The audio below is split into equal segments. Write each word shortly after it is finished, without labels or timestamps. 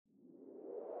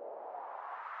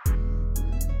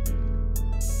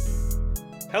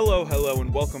Hello,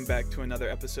 and welcome back to another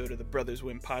episode of the Brothers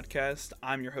Win podcast.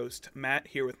 I'm your host, Matt,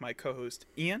 here with my co-host,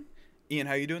 Ian. Ian,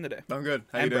 how you doing today? I'm good.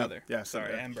 How and you doing? brother. Yeah,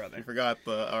 sorry, and brother. You forgot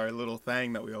our little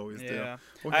thing that we always do. Yeah,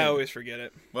 Okay. I always forget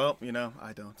it. Well,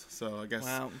 I don't. So I guess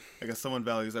Well, someone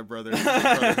values our brotherhood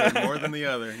more than the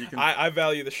other. You can. I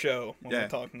value the show when we're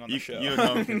talking on the show. You and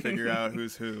home can figure out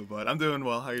who's who, but I'm doing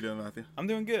well. How you doing, Matthew? I'm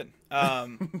doing good.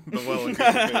 The well and good.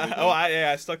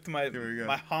 I stuck to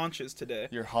my haunches today.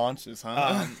 Your haunches,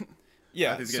 huh?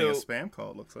 Yeah, he's getting a spam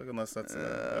call. It looks like, unless that's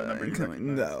a number you recognize.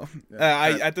 No.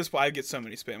 Yeah. At this point, I get so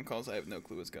many spam calls. I have no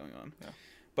clue what's going on. Yeah.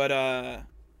 But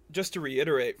just to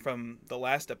reiterate from the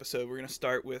last episode, we're gonna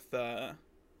start with the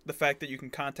fact that you can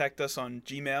contact us on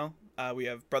Gmail. We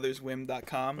have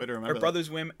brotherswim.com Way to remember or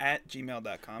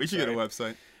brotherswim@gmail.com. We should get a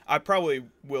website. I probably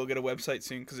will get a website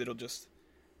soon because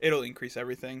it'll increase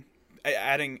everything.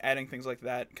 Adding things like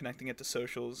that, connecting it to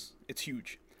socials, it's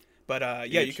huge. But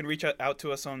yeah, you can reach out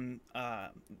to us on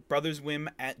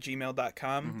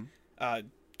brotherswim@gmail.com. Mm-hmm.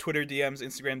 Twitter DMs,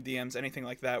 Instagram DMs, anything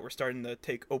like that. We're starting to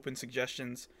take open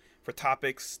suggestions for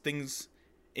topics, things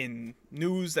in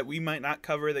news that we might not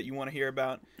cover that you want to hear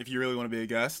about. If you really want to be a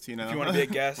guest, If you want to be a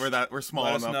guest, we're small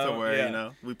enough to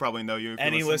where we probably know you.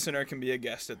 Any listener can be a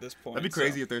guest at this point. That'd be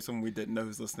crazy if there's someone we didn't know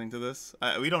who's listening to this.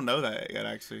 We don't know that yet,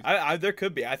 actually. There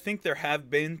could be. I think there have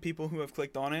been people who have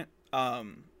clicked on it.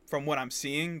 From what I'm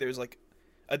seeing, there's like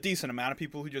a decent amount of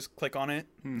people who just click on it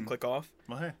and click off.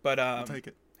 Well, hey, but I'll take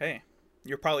it. Hey,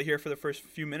 you're probably here for the first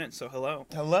few minutes, so hello.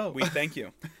 We thank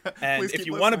you. And if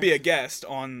you want to be a guest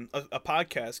on a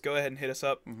podcast, go ahead and hit us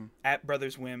up at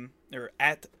brotherswim or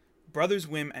at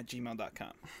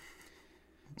brotherswim@gmail.com.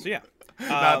 So yeah. No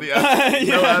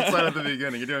outside at the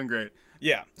beginning. You're doing great.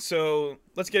 Yeah, so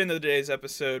let's get into today's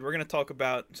episode. We're going to talk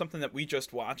about something that we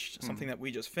just watched, something that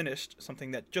we just finished, something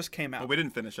that just came out. Well, we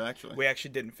didn't finish, actually. We actually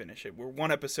didn't finish it. We're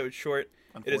one episode short.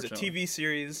 It is a TV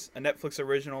series, a Netflix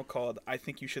original called I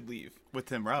Think You Should Leave. With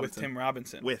Tim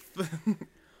Robinson.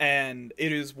 And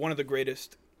it is one of the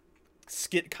greatest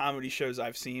skit comedy shows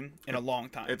I've seen in a long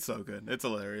time. It's so good. It's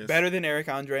hilarious. Better than Eric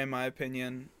Andre, in my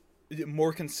opinion.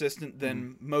 More consistent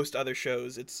than most other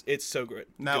shows. It's so good.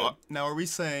 Now, are we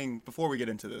saying, before we get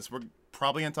into this, we're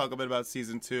probably going to talk a bit about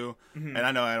season 2, and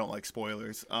I know I don't like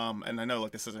spoilers, and I know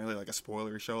this isn't really like a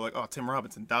spoiler show, like, oh, Tim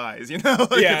Robinson dies,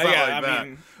 I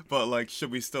mean, but like, should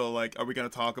we still, like, are we going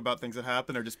to talk about things that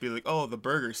happen, or just be like, oh, the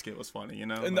burger skit was funny,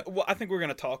 Well, I think we're going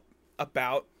to talk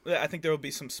about, I think there will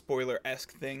be some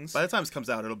spoiler-esque things. By the time it comes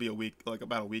out, it'll be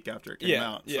about a week after it came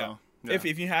out, so. Yeah.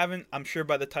 If you haven't, I'm sure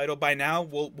by the title, by now,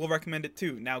 we'll recommend it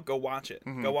too. Now go watch it.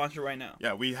 Go watch it right now.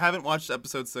 Yeah, we haven't watched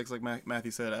episode 6, like Matthew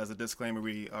said. As a disclaimer,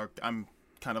 I'm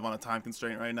kind of on a time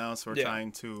constraint right now, so we're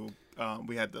trying to.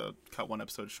 We had to cut one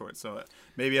episode short, so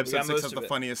maybe episode 6 has the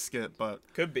funniest skit, but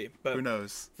could be. But who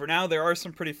knows? For now, there are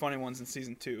some pretty funny ones in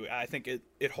season 2. I think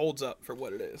it holds up for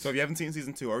what it is. So if you haven't seen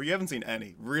season 2, or you haven't seen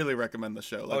any, really recommend the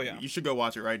show. You should go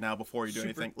watch it right now before you do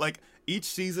anything. Like each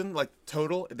season, like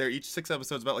total, they're each 6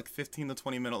 episodes, about like 15 to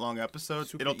 20 minute long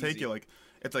episodes. It'll take you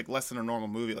it's like less than a normal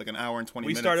movie, like an hour and 20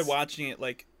 minutes. We started watching it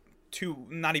like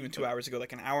not even 2 hours ago,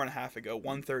 like an hour and a half ago.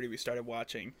 1:30 we started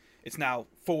watching. It's now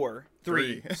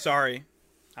 3. Sorry,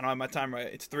 I don't have my time right.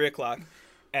 It's 3:00,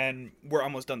 and we're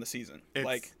almost done the season.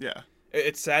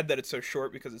 It's sad that it's so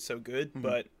short because it's so good,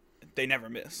 but they never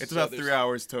miss. It's about 3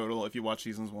 hours total if you watch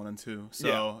seasons 1 and 2.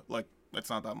 So it's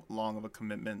not that long of a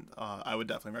commitment. I would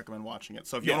definitely recommend watching it.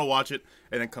 So if you want to watch it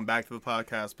and then come back to the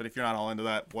podcast, but if you're not all into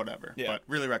that, whatever. Yeah. But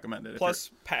really recommend it. Plus,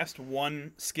 past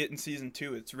one skit in season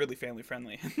 2, it's really family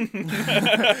friendly.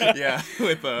 Yeah,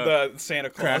 with the Santa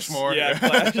Claus. Crashmore. Yeah,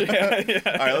 Clash. Yeah.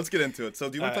 All right, let's get into it. So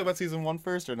do you want to talk about season 1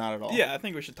 first, or not at all? Yeah, I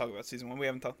think we should talk about season 1. We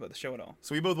haven't talked about the show at all.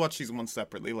 So we both watched season 1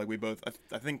 separately. Like we both,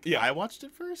 I think I watched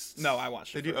it first? No, I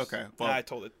watched it first. Okay. Well, I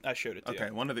showed it to you. Okay,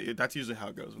 that's usually how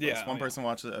it goes with us. One person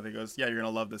watches it, and they goes, yeah, you're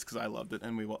going to love this because I loved it,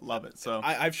 and we love it. So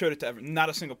I've showed it to everyone. Not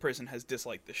a single person has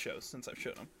disliked this show since I've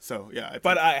showed them. So yeah,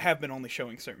 but I have been only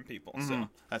showing certain people. So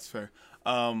that's fair.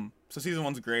 So season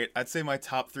 1's great. I'd say my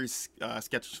top 3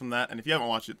 sketches from that, and if you haven't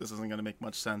watched it, this isn't going to make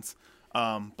much sense.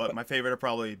 But my favorite are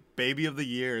probably Baby of the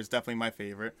Year is definitely my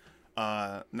favorite.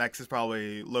 Next is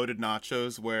probably Loaded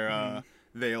Nachos, where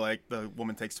they the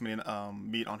woman takes too many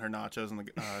meat on her nachos, and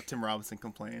Tim Robinson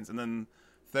complains. And then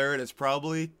third is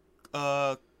probably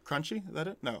Crunchy. Is that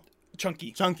it? No.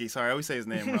 Chunky. Sorry, I always say his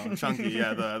name wrong. Chunky,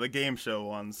 yeah, the game show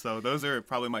ones. So those are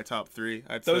probably my top 3.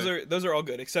 Those are all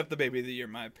good, except the Baby of the Year.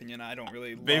 In my opinion, I don't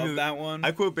really love that one.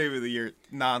 I quote Baby of the Year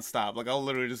nonstop. Like I'll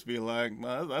literally just be like,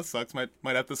 well, "That sucks. Might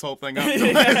have this whole thing up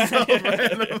to myself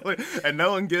randomly," and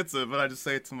no one gets it, but I just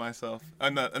say it to myself.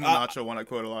 And the nacho one I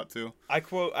quote a lot too. I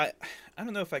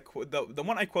don't know if I quote the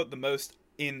one I quote the most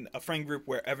in a friend group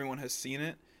where everyone has seen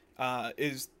it,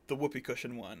 is the whoopee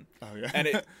cushion one. Oh yeah. And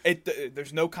it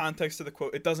there's no context to the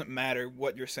quote. It doesn't matter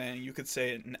what you're saying. You could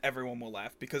say it and everyone will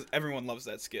laugh because everyone loves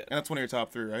that skit. And that's one of your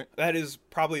top 3, right? That is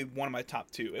probably one of my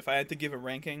top 2. If I had to give a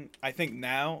ranking, I think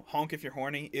now Honk If You're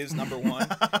Horny is number 1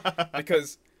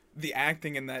 because the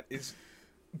acting in that is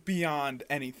beyond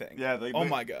anything. Yeah.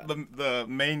 My god. The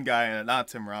main guy in it, not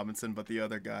Tim Robinson, but the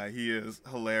other guy, he is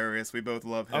hilarious. We both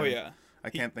love him. Oh yeah. I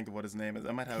can't think of what his name is.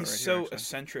 I might have it right He's here. so Actually.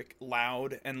 eccentric,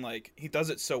 loud, and like he does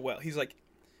it so well. He's like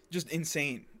just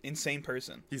insane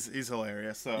person. He's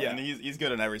hilarious. So Yeah. and he's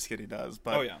good in every skit he does.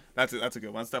 But Oh, yeah. that's a good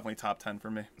one. That's definitely top 10 for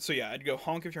me. So yeah, I'd go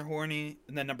Honk If You're Horny,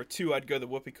 and then number 2 I'd go the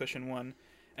whoopee cushion one,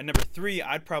 and number 3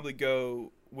 I'd probably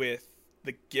go with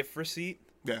the gift receipt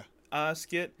Yeah.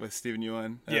 skit. With Steven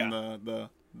Yeun and Yeah. the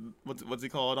what's he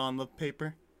called on the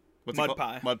paper? What's Mud it called?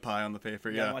 pie. Mud pie on the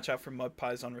paper. Yeah, Yeah. watch out for mud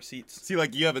pies on receipts. See,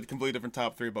 like you have a completely different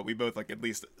top 3, but we both like at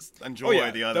least enjoy Oh yeah,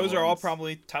 the other. those are all ones.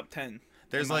 probably top 10.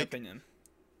 There's in my like opinion.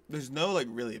 there's no like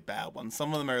really bad ones.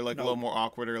 Some of them are like No. a little more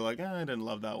awkward or like I didn't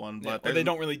love that one, Yeah, but or they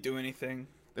don't really do anything.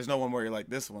 There's no one where you're like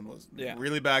this one was Yeah.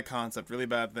 really bad concept, really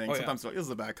bad thing. Oh, yeah. Sometimes like, this is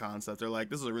a bad concept. They're like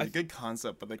this is a really good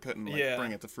concept, but they couldn't like Yeah.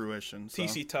 bring it to fruition. So.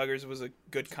 TC Tuggers was a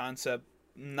good concept.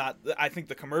 I think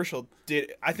the commercial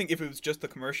did. I think if it was just the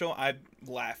commercial, I'd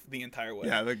laugh the entire way.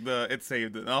 Yeah, like it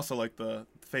saved it, and also like the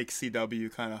fake CW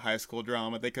kind of high school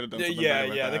drama. They could have done something Yeah, better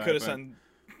with yeah, that, they I could have think.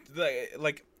 done.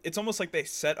 Like it's almost like they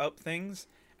set up things,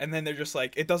 and then they're just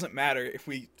like, it doesn't matter if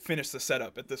we finish the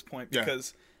setup at this point Yeah.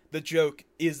 because the joke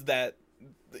is that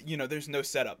there's no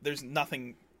setup, there's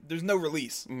nothing, there's no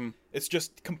release. Mhm. It's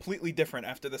just completely different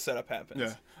after the setup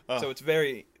happens. Yeah. So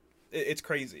it's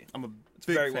crazy. I'm a It's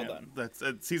big very fan. well done.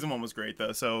 That's season 1 was great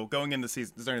though. So going into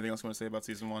season, is there anything else you want to say about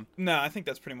season 1? No, I think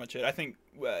that's pretty much it. I think,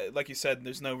 like you said,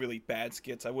 there's no really bad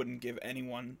skits. I wouldn't give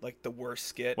anyone like the worst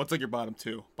skit. What's like your bottom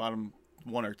 2? Bottom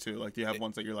 1 or 2? Like, do you have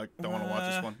ones that you're like don't want to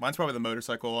watch this one? Mine's probably the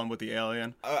motorcycle one with the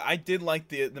alien, I did like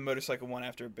the motorcycle one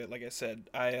after a bit. Like I said,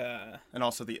 and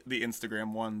also the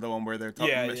Instagram one, the one where they're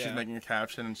talking. Yeah, She's yeah. making a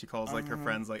caption and she calls like her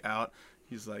friends like out.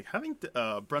 He's like having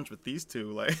brunch with these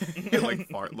two, like like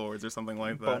fart lords or something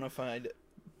like that. bona fide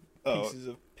Oh. pieces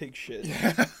of pig shit.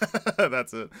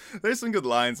 That's it. There's some good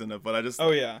lines in it, but I just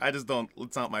don't.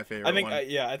 It's not my favorite. I think one.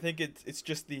 I think it's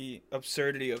just the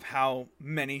absurdity of how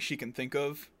many she can think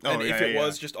of, Oh, and yeah, if it yeah.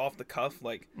 was just off the cuff,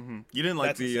 like Mhm. You didn't like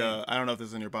That's the. insane. I don't know if this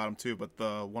is in your bottom 2, but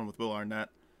the one with Will Arnett,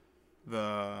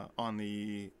 the on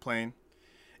the plane.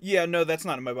 yeah, no, that's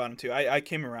not in my bottom 2. I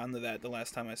came around to that the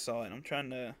last time I saw it. I'm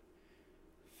trying to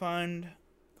find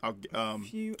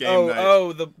Game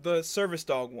oh night. the service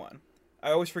dog one.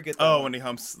 I always forget that. Oh, one. when he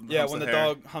humps. Yeah, humps when the hair.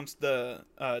 dog humps the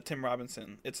Tim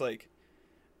Robinson. It's like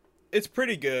it's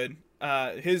pretty good.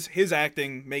 His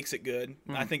acting makes it good.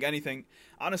 I think anything.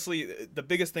 Honestly, the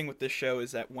biggest thing with this show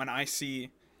is that when I see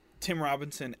Tim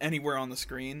Robinson anywhere on the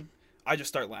screen, I just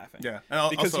start laughing. Yeah, and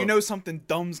Because also, you know something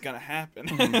dumb's gonna happen.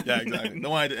 yeah, exactly. The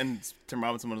one and Tim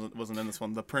Robinson wasn't in this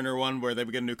one. The printer one where they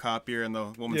would get a new copier and the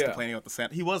woman's Yeah. complaining about the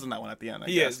Santa. He was in that one at the end. I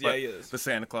He guess, is, yeah, but he is. The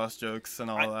Santa Claus jokes and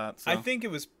all that. So. I think it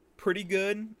was pretty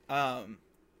good.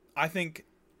 I think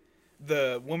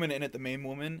the woman in it, the main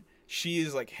woman, she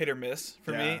is like hit or miss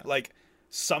for me. Yeah. Like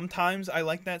sometimes I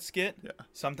like that skit. Yeah.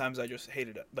 Sometimes I just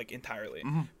hated it like entirely.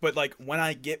 Mhm. But like when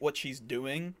I get what she's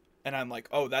doing and I'm like,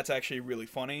 oh, that's actually really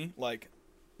funny. Like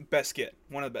best skit,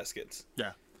 one of the best skits.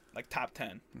 Yeah. Like top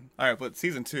 10. All right, but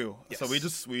season 2. So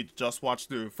Yes. we just watched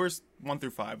through first 1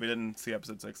 through 5. We didn't see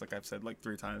episode 6, like I've said like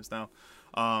 3 times now.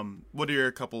 What are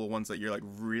your couple of ones that you're like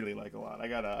really like a lot? I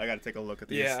gotta take a look at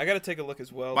these. Yeah, I got to take a look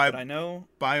as well. My- But I know.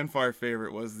 By and far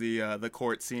favorite was the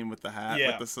court scene with the hat,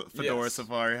 Yeah. with the fedora Yes.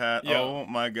 safari hat. Yeah. Oh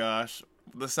my gosh!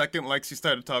 The second like she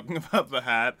started talking about the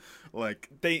hat, like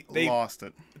They lost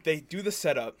it. they do the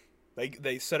setup.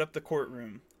 They set up the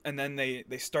courtroom, and then they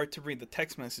start to read the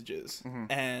text messages.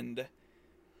 And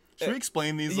Should we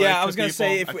explain these? yeah, like, I to was gonna people?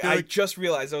 say I feel I like- just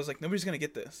realized I was like nobody's gonna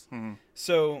get this. Mhm.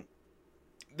 So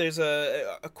there's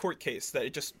a court case that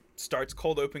it just starts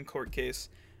cold open court case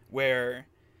where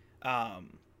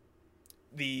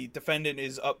the defendant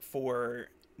is up for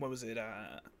what was it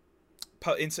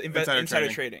insider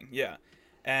trading. Yeah,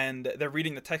 and they're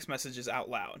reading the text messages out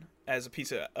loud as a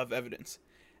piece of evidence.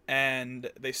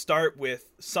 And they start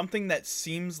with something that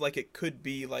seems like it could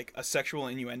be like a sexual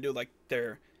innuendo, like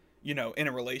they're, in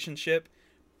a relationship,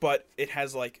 but it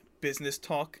has like business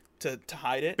talk to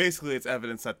hide it. Basically, it's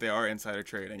evidence that they are insider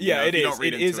trading. Yeah, if it you is. don't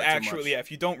read It into is too actually. much. Yeah, if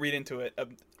you don't read into it,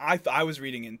 I was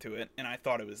reading into it and I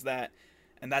thought it was that,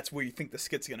 and that's where you think the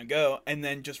skit's gonna go, and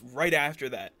then just right after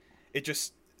that, it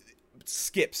just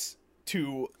skips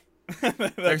to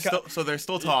they're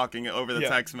still talking over the Yeah.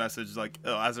 text message, like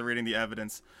as they're reading the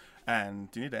evidence. And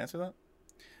do you need to answer that?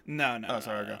 No. Oh,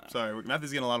 sorry. No. Okay. Sorry.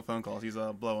 Matthew's getting a lot of phone calls. He's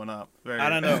blowing up. I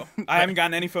don't know. I haven't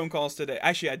gotten any phone calls today.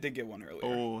 Actually, I did get one earlier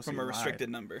Oh, so from you a lied. restricted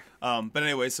number. But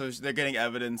anyway, so they're getting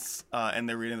evidence, and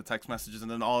they're reading the text messages, and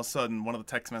then all of a sudden, one of the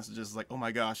text messages is like, "Oh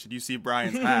my gosh, did you see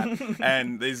Brian's hat?"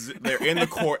 And they're in the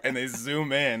court, and they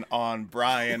zoom in on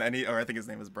Brian, or I think his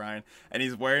name is Brian, and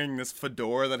he's wearing this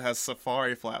fedora that has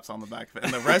safari flaps on the back of it,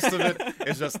 and the rest of it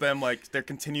is just them like they're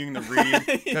continuing to read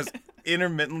because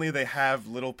intermittently they have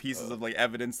little pieces of like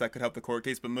evidence that could help the court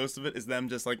case, but most of it is them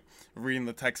just like reading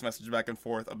the text message back and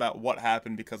forth about what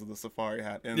happened because of the safari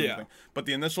hat and everything. But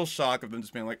the initial shock of them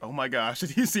just being like, "Oh my gosh,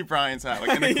 did you see Brian's hat?"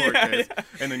 Like in the court case,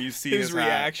 and then you see his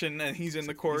reaction, and he's in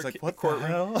the court. He's like, "What the courtroom.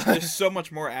 hell?" There's so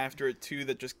much more after it too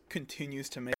that just continues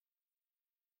to make.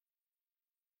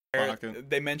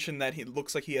 They mentioned that he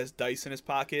looks like he has dice in his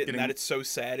pocket, and that it's so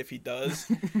sad if he does.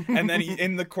 And then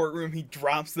in the courtroom, he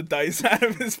drops the dice out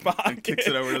of his pocket and kicks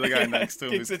it over to the guy next to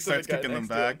him. He starts kicking them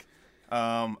back.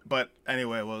 him. But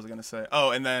anyway, what was I gonna say?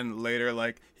 Oh, and then later,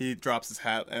 like he drops his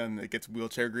hat and it gets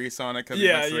wheelchair grease on it because he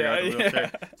messed the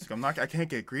wheelchair. He's like, I can't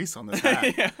get grease on this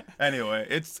hat. Anyway,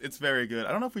 it's very good.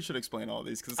 I don't know if we should explain all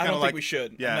these because I don't think we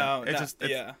should. Yeah,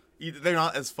 No, they're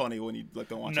not as funny when you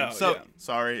don't watch them. So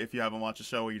sorry if you haven't watched the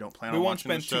show or you don't plan on watching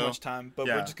the show. We won't spend too much time, but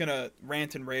we're just gonna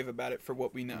rant and rave about it for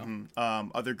what we know.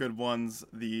 Other good ones,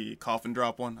 the coffin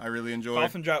drop one, I really enjoyed.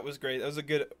 Coffin drop was great. That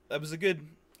was a good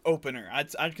opener.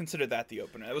 I'd consider that the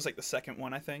opener. That was like the second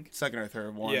one, I think. Second or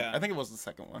third one. Yeah. I think it was the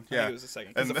second one. I think it was the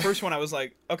second. Because the first one I was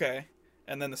like, okay.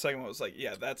 And then the second one was like,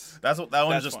 yeah, that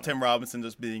one's just funny. Tim Robinson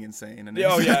just being insane and he's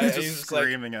just just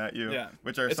screaming at you,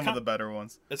 which are some of the better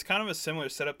ones. It's kind of a similar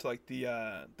setup to like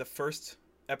the first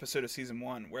episode of season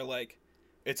 1, where like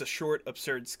it's a short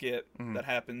absurd skit that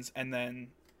happens, and then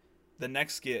the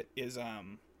next skit is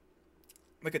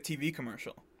like a TV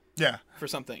commercial. Yeah. For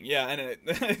something, and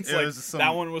it's like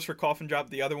that one was for Coffin Drop.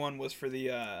 The other one was for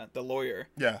the lawyer.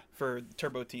 Yeah. For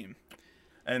Turbo Team.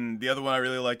 And the other one I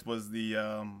really liked was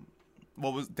the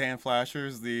what was Dan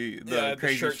Flasher's the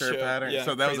crazy shirt pattern. Yeah,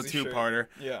 so that was a two-parter.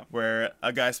 Yeah. Where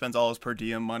a guy spends all his per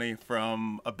diem money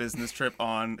from a business trip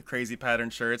on crazy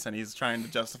pattern shirts, and he's trying to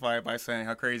justify it by saying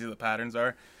how crazy the patterns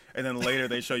are. And then later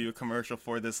they show you a commercial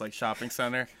for this like shopping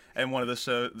center, and one of the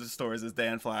stores is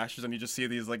Dan Flasher's, and you just see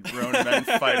these like grown men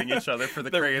fighting each other for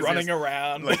the craziest, running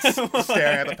around, like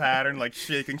staring at the pattern, like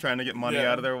shaking, trying to get money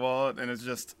out of their wallet, and it's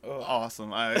just awesome.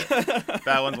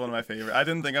 That one's one of my favorite. I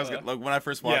didn't think I was gonna, like when I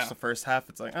first watched the first half,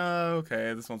 it's like, oh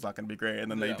okay, this one's not gonna be great,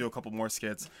 and then they do a couple more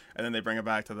skits, and then they bring it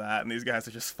back to that, and these guys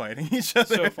are just fighting each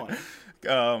other. So funny.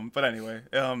 But anyway,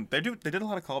 they did a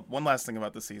lot of one last thing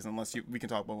about the season, unless we can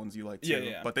talk about ones you like too.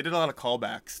 Yeah. But they did a lot of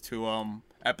callbacks to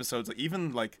episodes, like,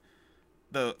 even like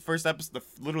the first episode,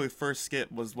 the literally first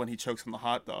skit was when he chokes on the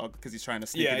hot dog because he's trying to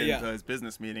sneak it into his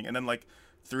business meeting, and then like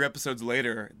 3 episodes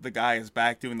later, the guy is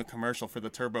back doing the commercial for the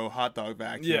turbo hot dog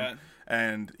vacuum,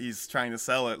 and he's trying to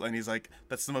sell it, and he's like,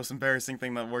 "That's the most embarrassing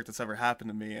thing that's ever happened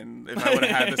to me, and if I would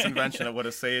have had this invention, it would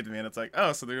have saved me." And it's like,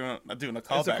 oh, so they're doing a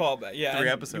callback. It's a callback, 3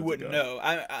 episodes you wouldn't ago. know.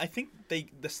 I think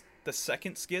the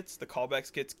second skits, the callback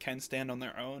skits, can stand on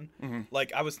their own.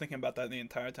 Like, I was thinking about that the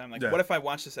entire time. Like, what if I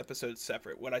watched this episode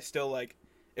separate? Would I still, like,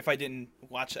 if I didn't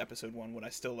watch episode 1, would I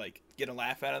still, like, get a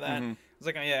laugh out of that? I was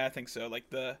like, oh, yeah, I think so. Like,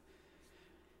 the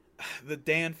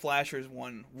Dan Flasher's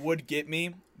one would get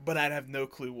me, but I'd have no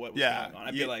clue what was going on.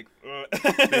 I'd be like,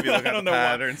 maybe look at the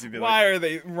patterns. Why are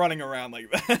they running around like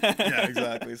that? Yeah,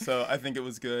 exactly. So I think it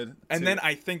was good. And then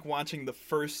I think watching the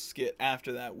first skit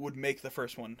after that would make the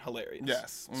first one hilarious.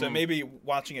 Yes. So maybe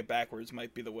watching it backwards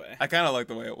might be the way. I kind of like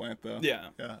the way it went, though. Yeah.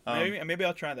 Maybe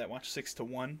I'll try that. Watch 6 to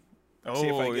 1. Oh, see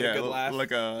if I get a good laugh.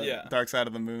 Like a Dark Side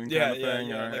of the Moon kind of thing.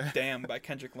 Yeah. Like Damn by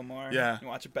Kendrick Lamar. Yeah. You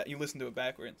watch it you listen to it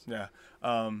backwards. Yeah.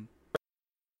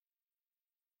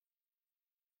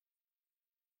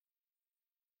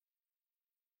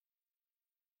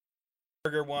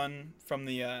 Burger one from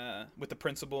the with the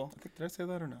principal. Did I say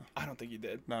that or no? I don't think you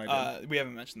did. No, I didn't. We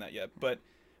haven't mentioned that yet, but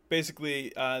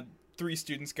basically 3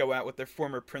 students go out with their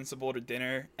former principal to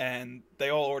dinner, and they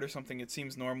all order something. It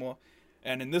seems normal,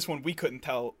 and in this one we couldn't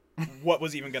tell what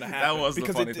was even going to happen. That was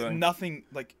because the funny thing. Nothing,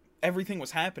 like, everything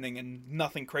was happening and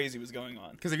nothing crazy was going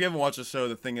on. Because if you haven't watched the show,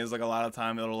 the thing is, like, a lot of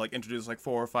time it'll like introduce like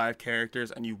 4 or 5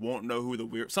 characters, and you won't know who the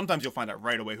weird. Sometimes you'll find out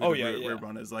right away who the weird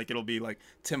one is. Like, it'll be like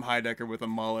Tim Heidecker with a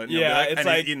mullet. And it's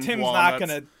like Tim's not walnuts.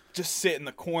 gonna just sit in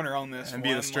the corner on this and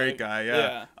one, be the straight guy.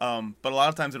 Yeah. But a lot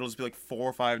of times it'll just be like 4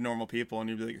 or 5 normal people, and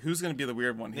you'll be like, who's gonna be the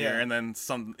weird one here? Yeah. And then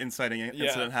some inciting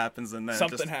incident happens, and then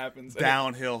something just happens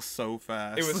downhill so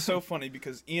fast. It was so funny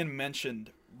because Ian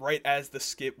mentioned right as the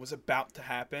skit was about to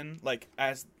happen, like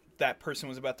as that person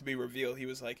was about to be revealed, he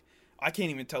was like, I can't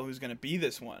even tell who's going to be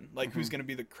this one. Like, who's going to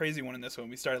be the crazy one in this one.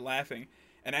 We started laughing.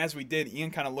 And as we did, Ian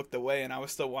kind of looked away, and I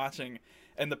was still watching.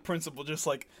 And the principal just,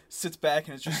 like, sits back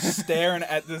and is just staring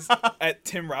at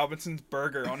Tim Robinson's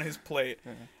burger on his plate.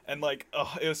 And, like,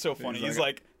 oh, it was so funny. He's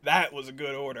like, that was a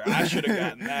good order. I should have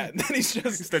gotten that. And then he's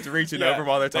just... He starts reaching over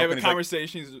while they're talking. They have a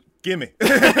conversation. He's like, gimme.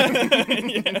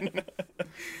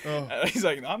 He's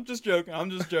like, I'm just joking.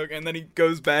 And then he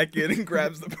goes back in and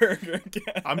grabs the burger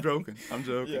again. I'm joking.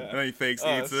 Yeah. And then he fakes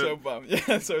eats it. So bummed.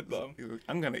 Yeah, so dumb. He's like,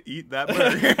 I'm going to eat that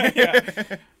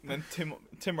burger. And then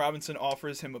Tim Robinson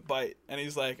offers him a bite. And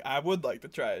he's like, I would like to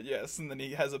try it, yes. And then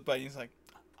he has a bite. And he's like,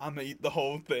 I'm gonna eat the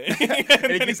whole thing.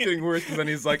 And it keeps getting worse because then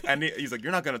he's like,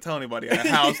 you're not gonna tell anybody I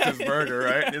housed his burger,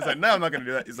 right? And he's like, no, I'm not gonna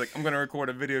do that. He's like, I'm gonna record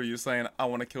a video of you saying I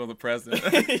want to kill the president.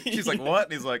 She's like, what?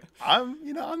 And he's like, I'm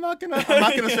not gonna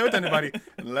show it to anybody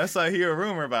unless I hear a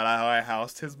rumor about how I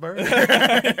housed his burger.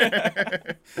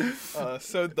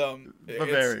 So dumb, but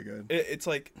very good. It's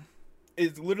like,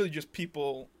 it's literally just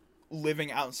people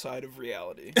living outside of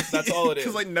reality. That's all it is.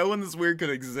 Because like no one this weird could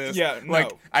exist. Yeah,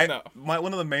 like no.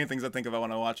 One of the main things I think about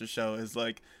when I watch a show is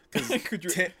like,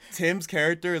 because Tim's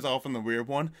character is often the weird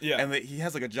one. Yeah, and he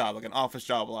has like a job, like an office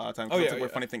job a lot of times. Where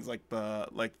funny things like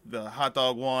the hot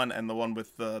dog one and the one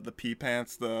with the pea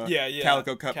pants, the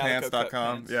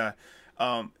CalicoCutPants.com. Yeah.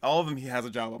 All of them, he has a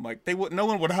job. I'm like, no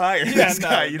one would hire this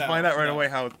guy. You'd find out right away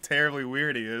how terribly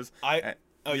weird he is.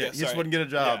 He just wouldn't get a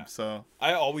job. Yeah. So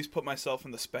I always put myself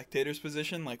in the spectator's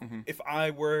position. Like, if I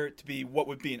were to be what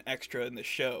would be an extra in the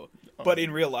show, but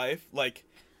in real life, like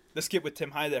the skit with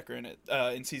Tim Heidecker in it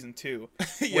in season 2,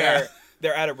 where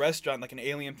they're at a restaurant, like an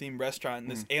alien-themed restaurant,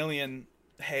 and this alien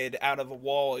head out of a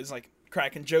wall is like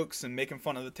cracking jokes and making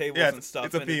fun of the tables and stuff.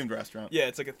 It's a themed restaurant. Yeah,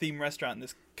 it's like a themed restaurant. And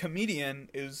this comedian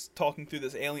is talking through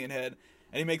this alien head,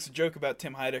 and he makes a joke about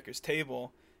Tim Heidecker's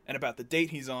table and about the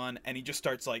date he's on, and he just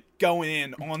starts like going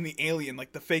in on the alien,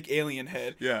 like the fake alien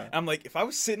head. Yeah. And I'm like, if I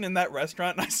was sitting in that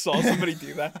restaurant and I saw somebody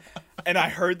do that, and I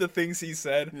heard the things he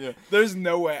said, there's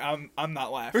no way I'm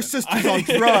not laughing. Her sister's on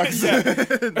drugs. Is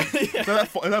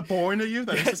that boring to you?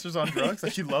 That her sister's on drugs?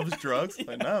 That she loves drugs?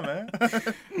 Like, no, man.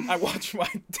 I watched my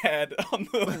dad on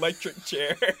the electric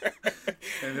chair.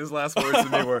 And his last words to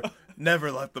me were,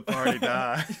 "Never let the party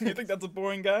die." You think that's a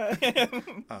boring guy?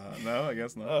 No, I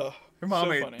guess not. Her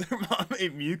mom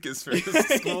ate mucus for his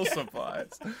school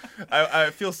supplies. I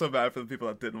feel so bad for the people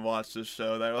that didn't watch this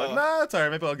show. That were like, nah, it's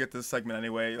alright. Maybe I'll get this segment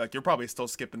anyway. Like, you're probably still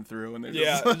skipping through, and they're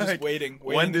just waiting.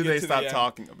 When do they stop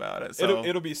talking about it? So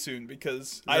it'll be soon,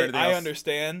 because I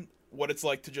understand what it's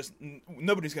like to just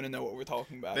nobody's gonna know what we're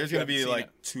talking about. There's gonna be like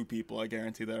 2 people, I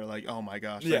guarantee, that are like, oh my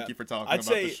gosh, thank you for talking about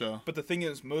the show. But the thing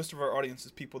is, most of our audience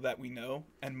is people that we know,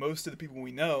 and most of the people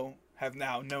we know have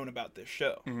now known about this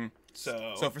show.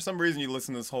 So for some reason you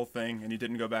listened to this whole thing and you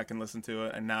didn't go back and listen to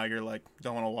it, and now you're like,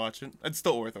 don't want to watch it. It's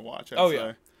still worth a watch.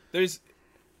 I'd say.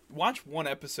 Watch one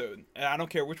episode, and I don't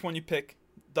care which one you pick,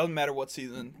 doesn't matter what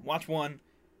season. Watch one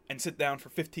and sit down for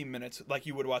 15 minutes like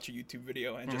you would watch a YouTube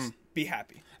video, and just be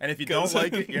happy. And if you don't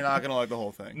like it, you're not gonna like the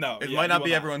whole thing. No, it might not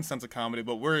be everyone's sense of comedy,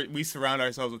 but we surround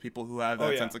ourselves with people who have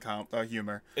that sense of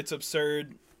humor. It's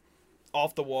absurd,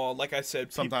 off the wall. Like I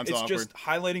said, sometimes it's awkward. Just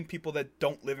highlighting people that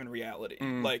don't live in reality.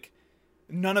 Like,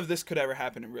 none of this could ever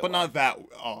happen in real life. But not that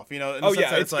off, you know?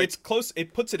 It's close.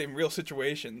 It puts it in real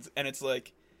situations, and it's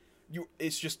like,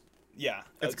 it's just,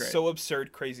 it's great. So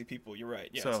absurd, crazy people. You're right.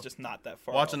 Yeah, so, it's just not that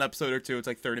far. Watch an episode or 2. It's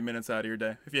like 30 minutes out of your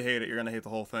day. If you hate it, you're going to hate the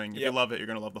whole thing. If you love it, you're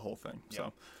going to love the whole thing.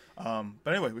 So,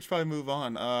 but anyway, we should probably move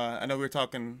on. I know we were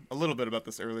talking a little bit about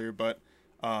this earlier, but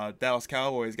Dallas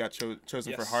Cowboys got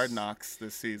chosen for Hard Knocks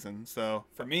this season. So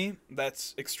for me,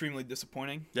 that's extremely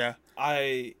disappointing. Yeah.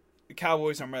 The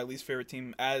Cowboys are my least favorite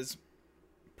team, as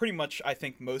pretty much I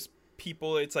think most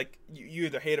people. It's like you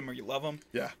either hate them or you love them.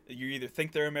 Yeah. You either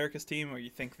think they're America's team or you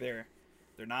think they're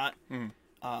not. Can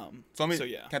I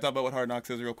talk about what Hard Knocks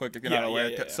is real quick if you're not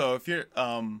aware? So if you're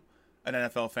an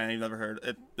NFL fan, you've never heard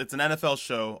it. It's an NFL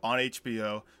show on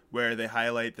HBO where they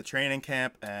highlight the training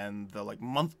camp and the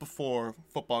month before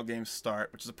football games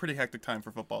start, which is a pretty hectic time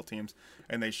for football teams.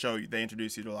 And they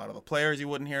introduce you to a lot of the players you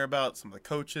wouldn't hear about, some of the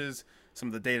coaches, some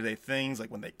of the day-to-day things,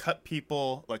 like when they cut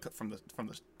people, like from the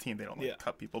team. They don't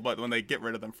cut people, but when they get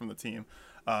rid of them from the team.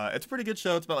 It's a pretty good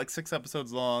show. It's about 6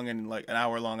 episodes long and an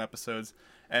hour-long episodes.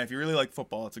 And if you really like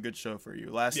football, it's a good show for you.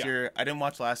 Last year, I didn't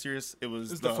watch last year's. It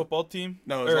was the football team?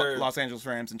 No, it was Los Angeles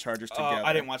Rams and Chargers together.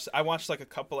 I didn't watch. I watched a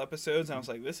couple episodes, and I was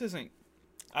like, this isn't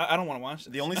I don't want to watch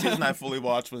it. The only season I fully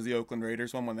watched was the Oakland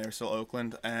Raiders one when they were still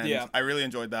Oakland, and Yeah. I really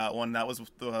enjoyed that one. That was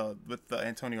with the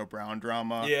Antonio Brown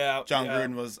drama. Yeah, John yeah.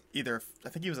 Gruden was I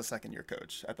think he was a second-year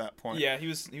coach at that point. Yeah, he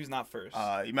was not first.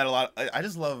 You met a lot. I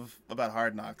just love about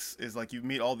Hard Knocks is like you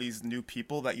meet all these new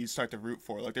people that you start to root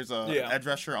for. Like there's a edge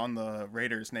rusher on the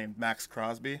Raiders named Max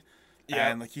Crosby. Yeah.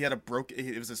 And like he had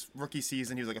it was his rookie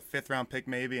season. He was like a 5th round pick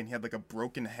maybe, and he had like a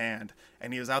broken hand.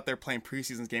 And he was out there playing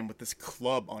preseason game with this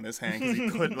club on his hand because he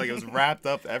couldn't, like it was wrapped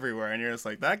up everywhere. And you're just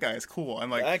like, that guy is cool. I'm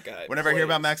like, that guy whenever I hear plays.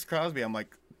 about Max Crosby, I'm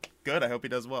like, good. I hope he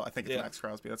does well. I think it's Yeah. Max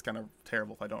Crosby. That's kind of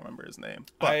terrible if I don't remember his name.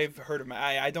 But I've heard of him.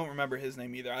 I don't remember his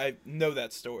name either. I know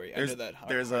that story. I know that.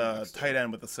 there's Hard a Knocks tight story.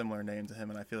 end with a similar name to him,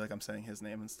 and I feel like I'm saying his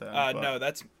name instead. but No,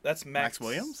 that's Max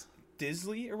Williams.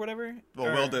 Disley or whatever. Well,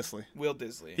 Or Will Disley. Will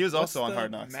Disley. He was What's also on the Hard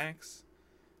Knocks. Max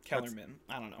Kellerman.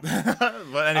 I don't know.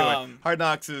 But anyway, Um, Hard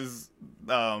Knocks is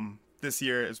this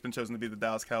year it's been chosen to be the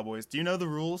Dallas Cowboys. Do you know the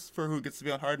rules for who gets to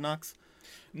be on Hard Knocks?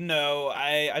 No,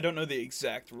 I don't know the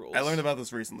exact rules. I learned about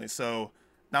this recently. So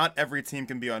not every team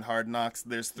can be on Hard Knocks.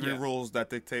 There's 3 Yeah. rules that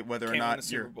dictate whether or Can't win a not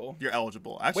Super Bowl. you're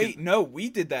eligible. Actually, Wait, no, we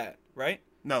did that, right?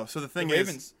 no. So the The thing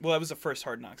Ravens. is, Well, that was the first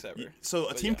Hard Knocks ever. so a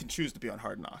But team yeah. can choose to be on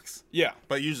Hard Knocks, Yeah.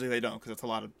 but usually they don't because it's a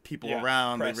lot of people Yeah,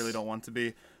 around. press. They really don't want to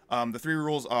be. The 3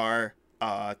 rules are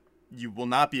you will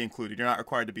not be included. You're not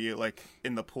required to be like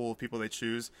in the pool of people they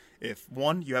choose. If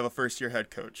 1, you have a first-year head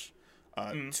coach.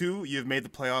 2, you've made the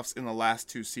playoffs in the last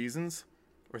 2 seasons,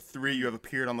 or 3, you have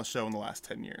appeared on the show in the last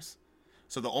 10 years.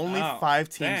 So the only Oh, 5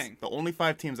 teams, dang. the only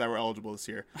 5 teams that were eligible this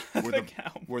year were the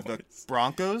Cowboys.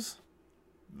 Broncos,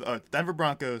 the Denver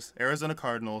Broncos, Arizona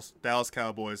Cardinals, Dallas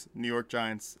Cowboys, New York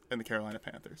Giants, and the Carolina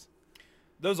Panthers.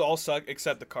 Those all suck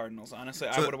except the Cardinals. Honestly,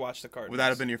 I So, would have watched the Cardinals. Would that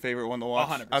have been your favorite one to watch?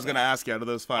 100%. I was going to ask you out of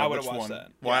those 5, I which would've watched one?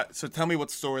 that, Why? yeah. So tell me what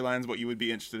storylines, what you would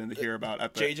be interested in to hear about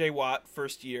at the. J.J. Watt,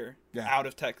 first year, Yeah. out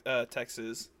of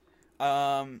Texas.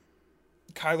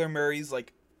 Kyler Murray's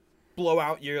like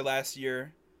blowout year last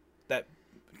year, that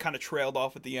kind of trailed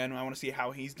off at the end. I want to see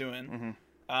how he's doing.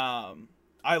 Mm-hmm.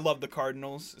 I love the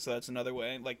Cardinals, so that's another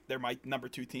way. Like they're my number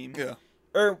 2 team. Yeah.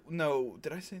 Or no,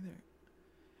 did I say there?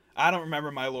 I don't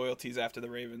remember my loyalties after the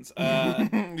Ravens. You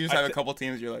just have I a couple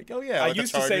teams you're like, oh yeah. I like the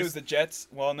used to say it Chargers. was the Jets.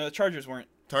 Well, no, the Chargers weren't.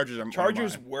 Chargers are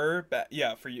Chargers mine. were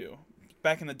yeah, for you.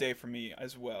 Back in the day for me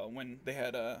as well, when they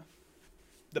had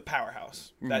the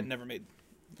powerhouse that never made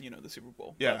the Super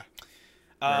Bowl. Yeah.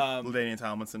 But, LaDainian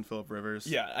Tomlinson, Phillip Rivers.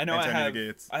 yeah, I know Antonio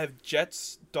Gates. I have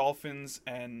Jets, Dolphins,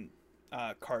 and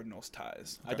Cardinals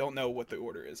ties. I don't know what the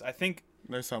order is. I think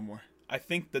There's somewhere.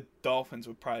 the Dolphins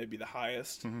would probably be the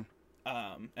highest,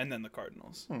 Mm-hmm. and then the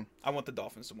Cardinals. Hmm. I want the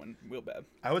Dolphins to win real bad.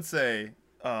 I would say,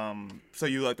 so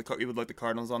you would like the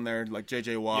Cardinals on there, like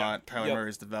J.J. Watt, Yeah. Kyler Yep.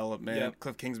 Murray's development, Yep.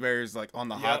 Cliff Kingsbury's like on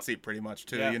the hot Yep. seat pretty much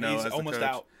too. Yeah, You know, he's as the almost coach.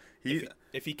 out. He,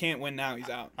 If he can't win now, he's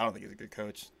out. I don't think he's a good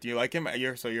coach. Do you like him?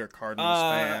 You're a Cardinals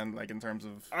fan, like in terms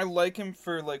of. I like him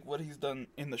for like what he's done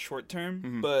in the short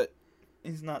term, but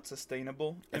he's not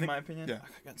sustainable in my opinion. yeah.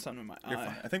 I got something in my You're eye.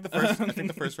 fine. I think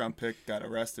the first round pick got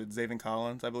arrested. Zaven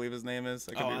Collins, I believe his name is.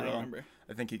 I could be I wrong. don't remember.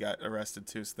 I think he got arrested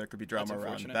too, so there could be drama That's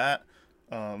around unfortunate. that.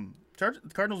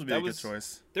 The Cardinals would be That a good was-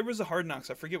 choice. There was a Hard Knocks.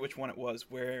 I forget which one it was.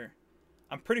 Where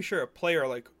I'm pretty sure a player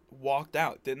like walked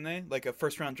out, didn't they? Like a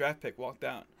first round draft pick walked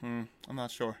out. I'm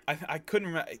not sure. I couldn't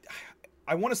remember.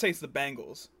 I want to say it's the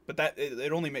Bengals, but that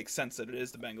it only makes sense that it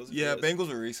is the Bengals. if Yeah, it is. Bengals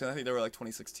were recent. I think they were like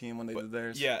 2016 when they did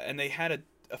theirs. Yeah, and they had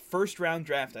a first round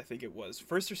draft. I think it was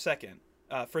first or second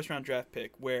first round draft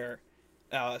pick where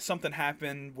something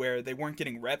happened where they weren't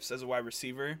getting reps as a wide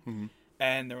receiver,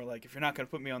 and they were like, if you're not going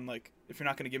to put me on if you're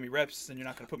not going to give me reps, then you're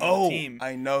not going to put me on the team.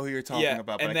 I know who you're talking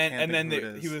about, but and then I can't think then who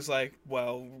it is. he was like,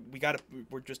 well,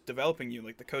 we're just developing you.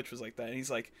 Like the coach was like that, and he's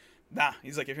like, nah.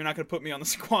 He's like, if you're not going to put me on the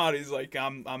squad, he's like,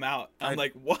 I'm out. I'm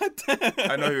like, what?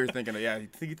 I know who you're thinking of. Yeah,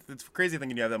 it's crazy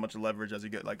thinking you have that much leverage as you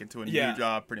get like into a new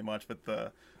job, pretty much with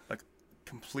the like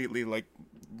completely like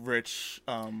rich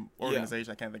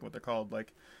organization. I can't think what they're called.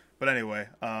 Like, but anyway,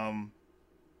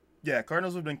 yeah,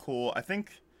 Cardinals would have been cool. I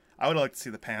think I would like to see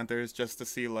the Panthers just to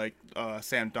see like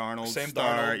Sam Darnold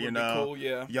start. would be cool,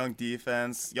 yeah. Young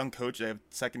defense, young coach. They have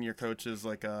second-year coaches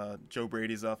like Joe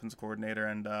Brady's offensive coordinator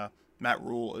and Matt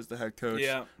Rule is the head coach.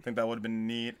 Yeah. I think that would have been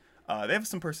neat. They have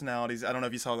some personalities. I don't know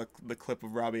if you saw the clip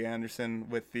of Robbie Anderson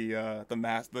with the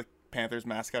Panthers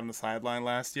mascot on the sideline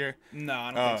last year. No,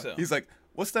 I don't think so. He's like,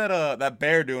 "What's that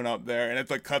bear doing up there?" And it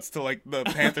like cuts to like the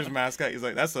Panthers mascot. He's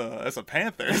like, "That's a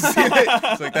panther." He's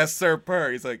like, "That's Sir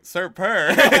Purr." He's like, "Sir Purr."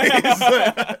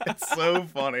 It's so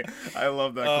funny. I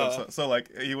love that clip. So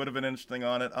like he would have been interesting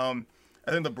on it. I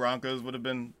think the Broncos would have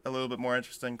been a little bit more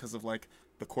interesting because of like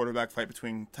the quarterback fight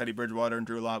between Teddy Bridgewater and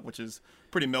Drew Lock, which is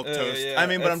pretty milquetoast. Yeah, I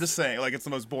mean, but I'm just saying, like, it's the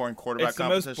most boring quarterback it's the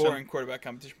competition. most boring quarterback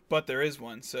competition, but there is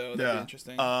one, so that'd be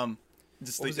interesting.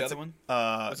 Just what was the other one?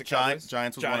 Was it Giants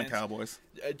was one of Cowboys.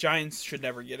 Giants should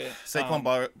never get it.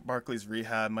 Saquon Barkley's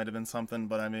rehab might have been something,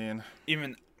 but I mean,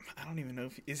 I don't even know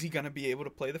if is he gonna be able to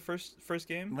play the first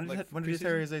game. When did he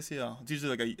tear his ACL? It's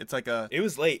usually It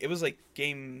was late. It was like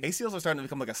game. ACLs are starting to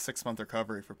become like a 6-month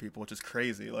recovery for people, which is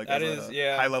crazy. Like that as is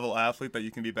a high level athlete that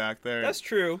you can be back there. That's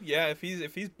true. Yeah, if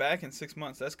he's back in 6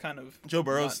 months, that's kind of Joe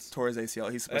Burrow's nuts. tore his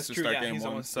ACL. He's supposed to start game he's 1.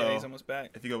 Almost, so he's almost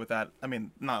back. If you go with that, I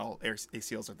mean, not all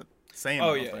ACLs are the same.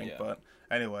 Oh, I don't think, but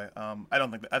anyway, I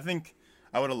don't think that. I think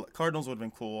Cardinals would have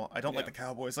been cool. I don't like the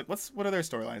Cowboys. Like, what are their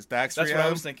storylines? Dak's That's rehab? what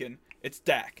I was thinking. It's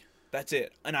Dak. That's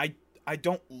it. And I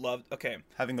don't love. Okay.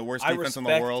 Having the worst defense in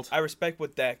the world. I respect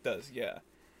what Dak does. Yeah.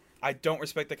 I don't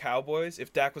respect the Cowboys.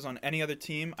 If Dak was on any other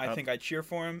team, I think I'd cheer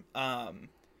for him.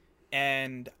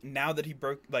 And now that he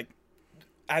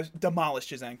demolished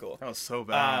his ankle. That was so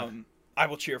bad. I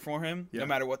will cheer for him no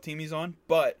matter what team he's on.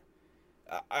 But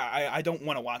I don't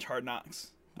want to watch Hard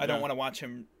Knocks. I don't want to watch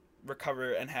him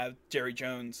recover and have Jerry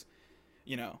Jones,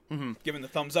 giving the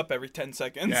thumbs up every 10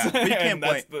 seconds. Yeah, but you can't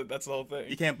blame, that's the whole thing.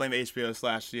 You can't blame HBO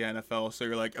 / the NFL. So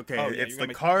you're like, okay, it's the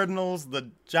make... Cardinals. The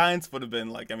Giants would have been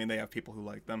like, I mean, they have people who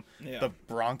like them. Yeah. The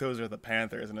Broncos or the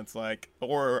Panthers, and it's like,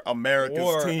 or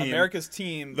America's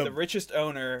team, the richest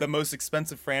owner, the most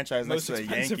expensive franchise next to the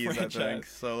Yankees, I think.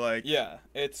 So like, yeah,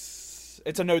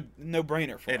 it's a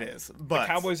no-brainer for them. It is. But the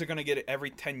Cowboys are going to get it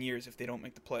every 10 years if they don't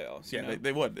make the playoffs. Yeah,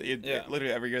 they would.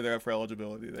 Literally every year they're up for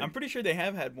eligibility. I'm pretty sure they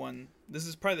have had one. This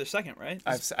is probably their second, right?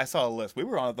 I saw a list. We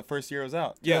were on it the first year it was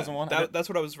out. Yeah, that's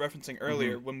what I was referencing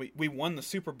earlier when we won the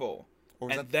Super Bowl.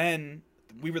 Then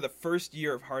we were the first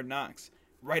year of Hard Knocks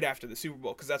right after the Super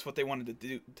Bowl because that's what they wanted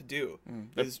to do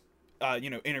is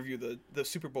interview the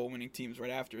Super Bowl winning teams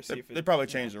right after. They probably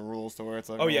changed the rules to where it's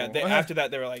like, after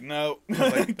that they were like, no,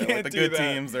 like the good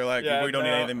teams, they're like, we don't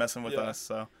need anything messing with us.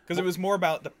 So because it was more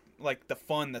about the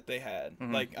fun that they had.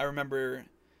 Like I remember,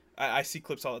 I see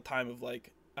clips all the time of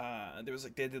like. There was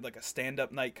they did like a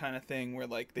stand-up night kind of thing where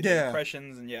like they did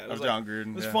impressions and it was John Gruden.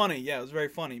 It was funny, it was very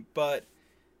funny, but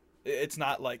it's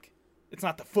not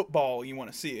the football you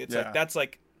want to see. It's like that's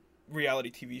like reality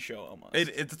TV show almost.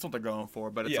 It's what they're going for,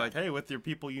 but it's like, hey, with your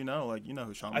people, who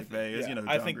Sean McVay is, who John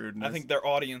Gruden is. I think their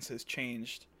audience has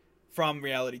changed from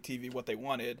reality TV, what they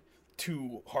wanted,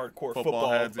 to hardcore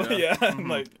football. Heads,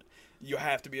 like you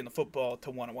have to be in the football to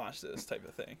want to watch this type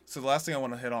of thing. So the last thing I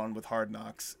want to hit on with Hard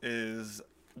Knocks is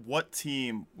what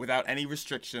team, without any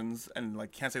restrictions, and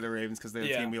like can't say the Ravens because they're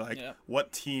the team we like. Yeah.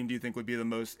 What team do you think would be the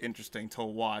most interesting to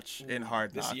watch in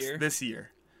Hard Knocks this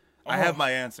year? I have my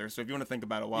answer, so if you want to think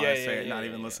about it while I say it, not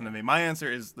even listen to me. My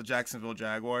answer is the Jacksonville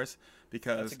Jaguars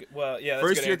because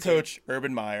first-year coach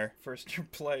Urban Meyer. First-year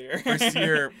player.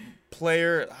 First-year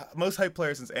player, most hyped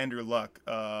player since Andrew Luck.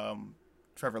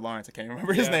 Trevor Lawrence, I can't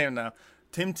remember his name now.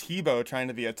 Tim Tebow trying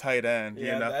to be a tight end.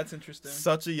 Yeah, that's interesting.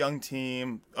 Such a young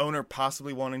team. Owner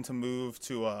possibly wanting to move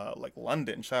to like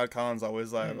London. Shad Khan's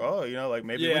always like,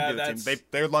 maybe we do the team.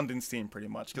 They're London's team pretty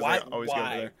much because they always go over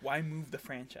there. Why move the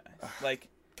franchise?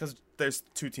 Because there's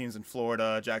 2 teams in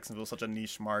Florida. Jacksonville's such a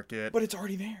niche market. But it's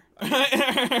already there.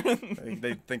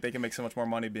 They think they can make so much more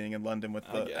money being in London with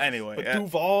the... Anyway. But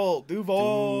Duval.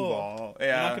 Yeah.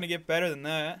 You're not going to get better than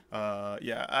that. I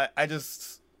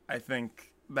think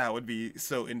that would be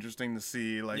so interesting to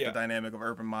see, the dynamic of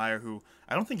Urban Meyer, who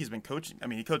I don't think he's been coaching. I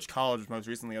mean, he coached college most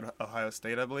recently at Ohio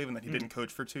State, I believe, and then he didn't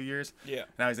coach for 2 years. Yeah.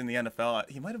 Now he's in the NFL.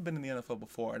 He might have been in the NFL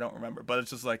before. I don't remember. But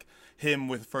it's just like him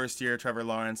with first year Trevor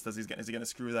Lawrence. Is he going to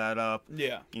screw that up?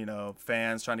 Yeah.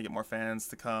 Fans, trying to get more fans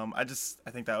to come. I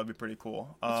think that would be pretty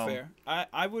cool. That's fair.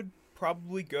 I would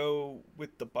probably go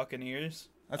with the Buccaneers.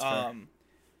 That's fair.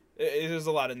 There's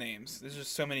a lot of names. There's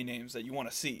just so many names that you want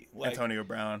to see. Like Antonio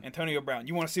Brown.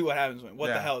 You want to see what happens. What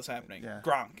the hell is happening? Yeah.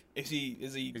 Gronk. Is he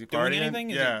doing partying?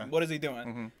 anything? What is he doing?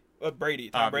 Mm-hmm. Tom Brady,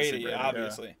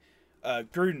 obviously.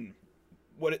 Gruden.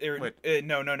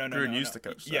 No. Gruden used to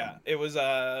coach. So. Yeah, it was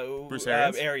Bruce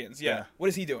Arians. Yeah. What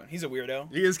is he doing? He's a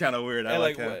weirdo. He is kind of weird. I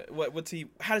like him. What's he?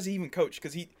 How does he even coach?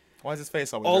 Because why is his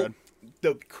face always red?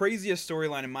 The craziest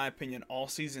storyline, in my opinion, all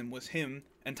season was him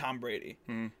and Tom Brady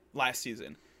last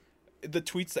season. The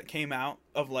tweets that came out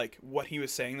of what he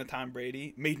was saying to Tom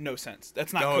Brady made no sense.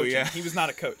 That's not coaching. Yeah. He was not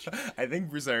a coach. I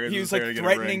think Bruce Arians was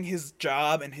threatening his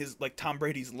job and his Tom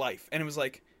Brady's life, and it was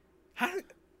like,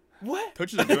 what?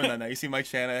 Coaches are doing that now. You see Mike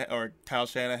Shanahan or Kyle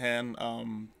Shanahan,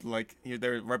 they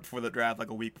were right before the draft, like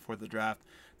a week before the draft.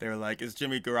 they were like, "Is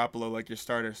Jimmy Garoppolo like your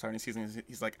starter starting season?"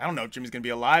 He's like, "I don't know if Jimmy's gonna be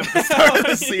alive at the start of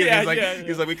the season."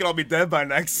 He's like, "We could all be dead by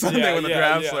next Sunday when the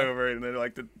draft's over." And they're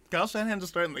like, "Did Kyle Shanahan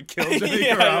just threaten to kill Jimmy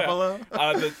Garoppolo?"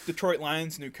 The Detroit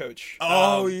Lions new coach.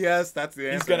 Oh yes, that's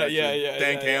the answer. He's gonna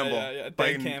Dan Campbell.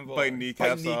 Dan Campbell biting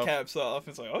kneecaps off.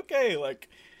 It's like, okay, like,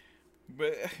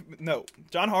 but no,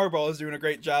 John Harbaugh is doing a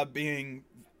great job being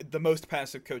the most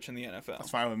passive coach in the NFL. That's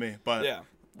fine with me, but yeah.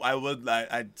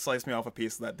 I'd slice me off a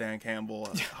piece of that Dan Campbell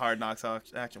Hard Knocks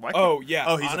action. Why he's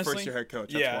honestly, a first-year head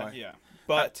coach. That's why. Yeah.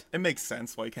 But it makes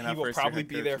sense why you can't have first-year head coaches. He will probably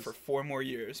be there for 4 more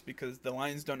years because the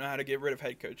Lions don't know how to get rid of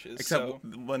head coaches. Except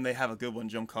when they have a good one,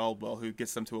 Jim Caldwell, who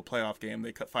gets them to a playoff game,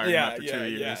 they fire him after 2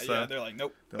 years. Yeah, they're like,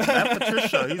 nope. Matt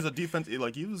Patricia, he's a defense,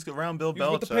 like he was around Bill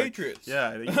Belichick. With the Patriots.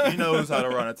 Yeah, he knows how to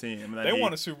run a team. They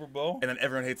won a Super Bowl. And then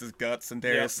everyone hates his guts, and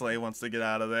Darius Slay wants to get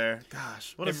out of there.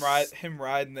 Gosh, him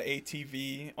riding the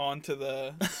ATV onto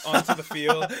the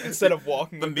field instead of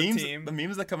walking with the team. The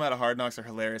memes that come out of Hard Knocks are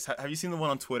hilarious. Have you seen the one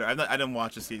on Twitter? I didn't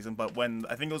watch the season, but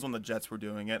I think it was when the Jets were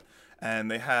doing it, and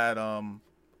they had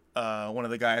one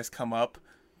of the guys come up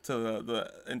to the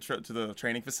intro to the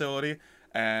training facility,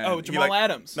 and Jamal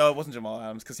Adams. No, it wasn't Jamal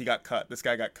Adams because he got cut. This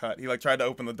guy got cut. He tried to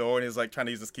open the door and he was trying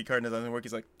to use his key card and it doesn't work.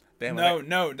 He's like, damn.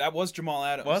 No, that was Jamal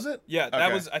Adams. Was it? Yeah,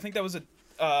 that was. I think that was a.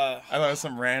 I thought it was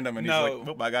some random, and he's like,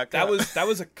 "Nope, I got cut." That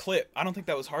was a clip. I don't think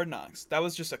that was Hard Knocks. That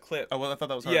was just a clip. Oh well, I thought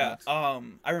that was Hard Knocks.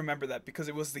 I remember that because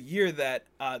it was the year that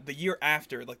the year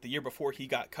after, like the year before he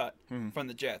got cut from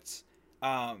the Jets.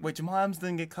 Wait, Jamal Adams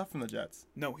didn't get cut from the Jets?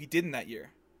 No, he didn't that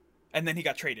year, and then he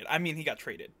got traded. I mean, he got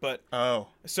traded, but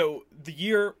so the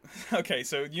year. Okay,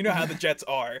 so you know how the Jets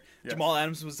are. Yes. Jamal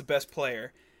Adams was the best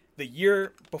player. The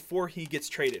year before he gets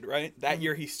traded, right? That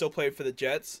year he still played for the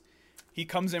Jets. He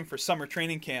comes in for summer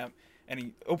training camp. And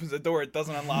he opens the door, it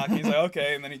doesn't unlock. He's like,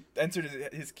 okay. And then he entered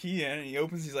his key in, and he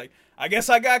opens. He's like, I guess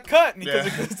I got cut. And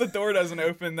because the door doesn't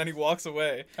open, then he walks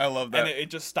away. I love that. And it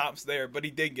just stops there. But he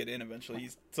did get in eventually. He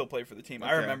still played for the team. Okay.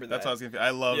 I remember that. That's what I was going to say. I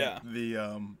love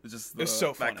it was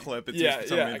so funny. That clip.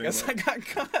 It's I guess I got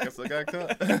cut. I guess I got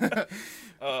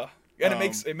cut. And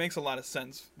it makes a lot of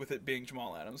sense with it being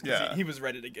Jamal Adams because he was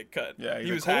ready to get cut. Yeah,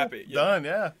 he was happy. Yeah. Done.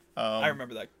 Yeah. I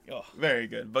remember that. Oh. Very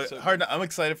good. But I'm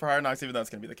excited for Hard Knocks, even though it's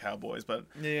gonna be the Cowboys. But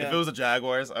if it was the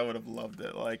Jaguars, I would have loved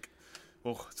it.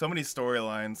 So many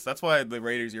storylines. That's why the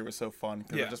Raiders year was so fun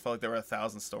because I just felt like there were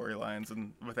 1,000 storylines,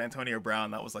 and with Antonio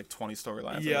Brown, that was like 20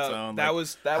 storylines on its own. How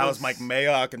was Mike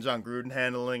Mayock and John Gruden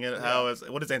handling it? Yeah.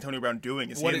 What is Antonio Brown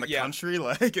doing? Is he in the country?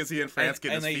 Like, is he in France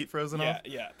getting his feet frozen off?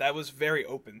 Yeah, that was very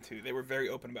open too. They were very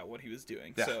open about what he was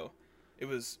doing. Yeah. So it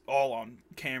was all on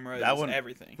camera. That was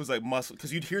everything. It was like muscle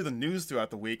because you'd hear the news throughout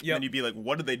the week, and then you'd be like,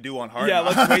 "What did they do on Hard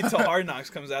Knocks?" Yeah, let's wait till Hard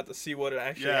Knocks comes out to see what it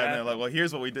actually. Yeah, and they're like, "Well,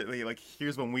 here's what we did. Like,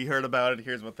 here's when we heard about it.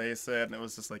 Here's what they said," and it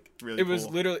was just like really. It was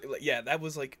literally that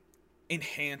was like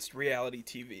enhanced reality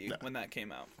TV when that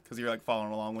came out because you're like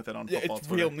following along with it on football. It's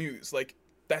real news. Like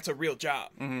that's a real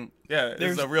job. Mm-hmm. Yeah,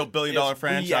 there's a real billion-dollar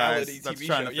franchise that's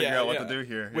trying to figure out what to do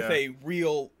here with a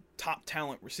real top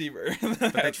talent receiver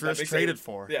that they just traded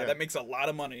for. Yeah, that makes a lot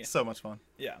of money. So much fun.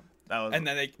 Yeah. And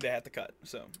then they had to cut.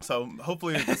 So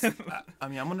hopefully,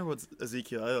 I wonder what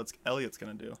Ezekiel Elliott's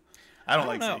gonna do. I don't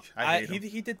like Zeke. I hate him.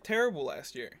 He did terrible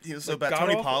last year. He was so bad.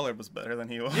 Tony Pollard was better than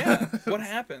he was. Yeah. What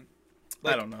happened?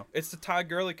 I don't know. It's the Todd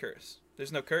Gurley curse.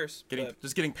 There's no curse.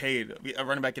 Just getting paid. A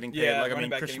running back getting paid.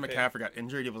 Yeah, Christian McCaffrey got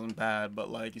injured. He wasn't bad, but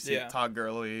you see Todd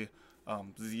Gurley.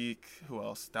 Zeke, who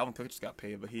else? Dalvin Cook just got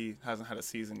paid, but he hasn't had a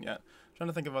season yet. I'm trying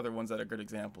to think of other ones that are good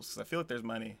examples because I feel like there's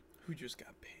many. Who just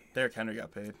got paid? Derrick Henry got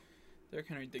paid. Derrick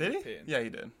Henry did get paid. Yeah, he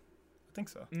did. I think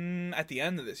so. At the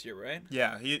end of this year, right?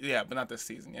 Yeah, but not this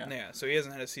season. Yeah. Yeah, so he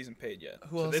hasn't had a season paid yet.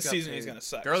 Who else this season paid? He's gonna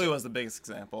suck. Gurley was the biggest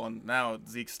example, and now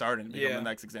Zeke's starting to become the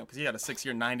next example because he got a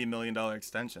 6-year, $90 million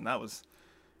extension. That was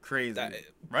crazy.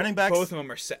 Running backs. Both of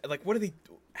them are set. Like, what do they?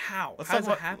 How? How does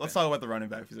that happen? Let's talk about the running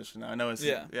back position now. I know it's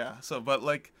So, but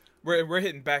we're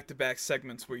hitting back-to-back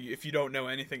segments where if you don't know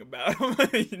anything about them,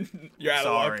 you're out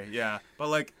of luck. Sorry, yeah.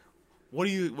 But where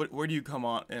do you come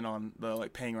in on the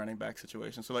paying running back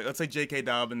situation? So let's say J.K.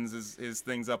 Dobbins is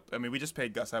things up. I mean, we just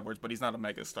paid Gus Edwards, but he's not a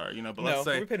mega star, But let's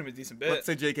say we paid him a decent bit. Let's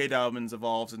say J.K. Dobbins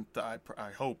evolves into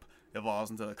I hope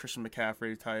evolves into a Christian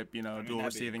McCaffrey type, dual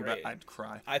receiving. But I'd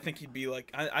cry. I think he'd be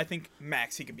I think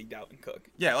max he could be Dalvin Cook.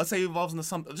 Yeah, let's say he evolves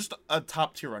into just a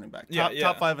top tier running back.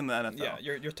 Top 5 in the NFL. Yeah,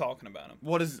 you're talking about him.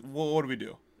 What do we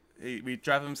do? We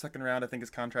draft him second round. I think his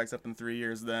contract's up in 3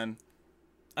 years. Then,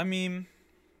 I mean,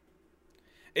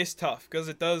 it's tough because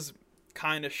it does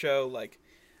kind of show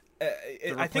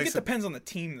I think it depends on the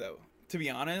team though. To be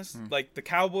honest, the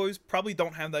Cowboys probably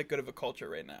don't have that good of a culture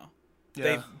right now. Yeah.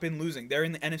 They've been losing. They're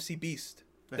in the NFC Beast.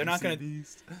 They're not gonna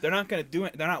Beast. they're not gonna do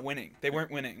it. They're not winning. They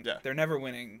weren't winning. Yeah. They're never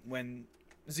winning. When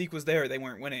Zeke was there, they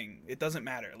weren't winning. It doesn't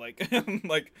matter. Like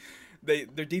like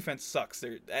their defense sucks.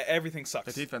 Everything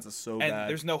sucks. Their defense is so and bad.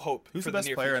 there's no hope. Who's for the best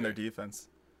near player in future. their defense?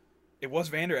 It was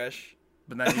Van Der Esch.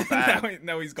 But now he's bad.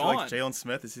 now he's So, gone. like Jalen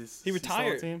Smith is He still on the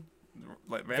retired. team?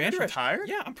 Like Van Van Der Der Esch retired?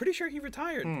 Yeah, I'm pretty sure he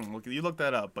retired. Look, you look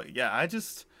that up. But yeah,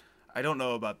 I don't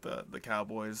know about the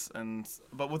Cowboys,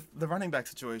 but with the running back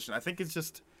situation, I think it's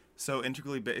just so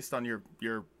integrally based on your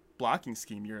blocking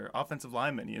scheme, your offensive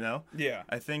lineman. You know. Yeah.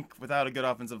 I think without a good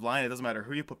offensive line, it doesn't matter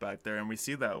who you put back there, and we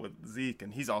see that with Zeke,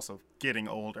 and he's also getting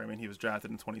older. I mean, he was drafted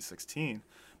in 2016,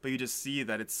 but you just see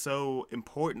that it's so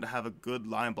important to have a good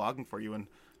line blocking for you, and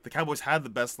the Cowboys had the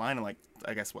best line in, like,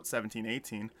 I guess, 17,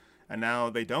 18, and now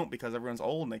they don't because everyone's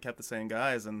old, and they kept the same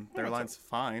guys, and their line's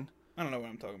fine. I don't know what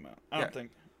I'm talking about. I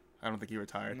don't think he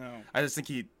retired. No. I just think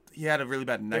he had a really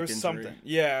bad neck there was injury. something.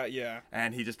 Yeah.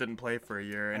 And he just didn't play for a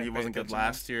year, and I he paid wasn't good attention.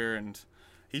 last year, and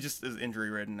he just is injury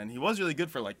ridden, and he was really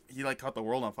good for he caught the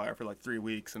world on fire for 3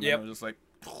 weeks, and then it was just like,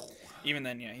 Even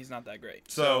then, yeah, he's not that great.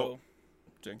 So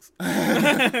jinx.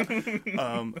 I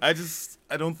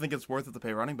don't think it's worth it to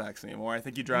pay running backs anymore. I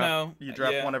think you draft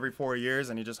yeah. one every 4 years,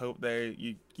 and you just hope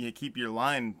you keep your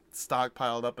line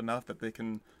stockpiled up enough that they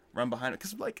can run behind it.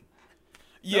 Because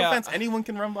no offense, anyone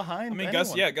can run behind. I mean,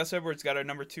 anyone. Gus Edwards got our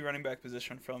number 2 running back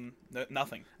position from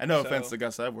nothing. And no offense to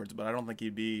Gus Edwards, but I don't think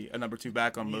he'd be a number 2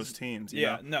 back on most teams.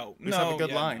 You know? We just have a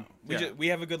good line. No. We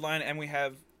have a good line,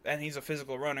 and he's a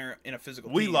physical runner in a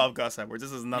physical We team. love Gus Edwards.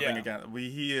 This is nothing Yeah. against.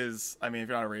 He is. I mean, if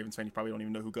you're not a Ravens fan, you probably don't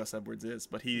even know who Gus Edwards is.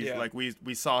 But he's Yeah.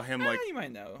 we saw him you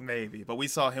might know. maybe, but we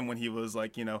saw him when he was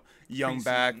young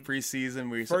back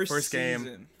preseason. First game,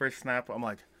 season. first snap. I'm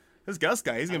like, this Gus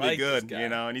guy, he's gonna be like this good, guy.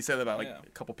 And he said that about Yeah. a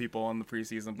couple people on the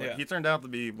preseason, but Yeah. he turned out to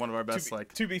be one of our best.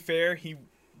 To be fair,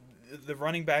 the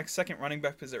running back, second running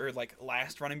back position, or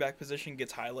last running back position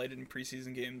gets highlighted in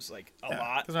preseason games a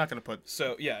lot. Because they're not gonna put.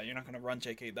 So yeah, you're not gonna run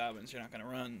J.K. Dobbins. You're not gonna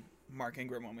run Mark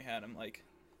Ingram when we had him.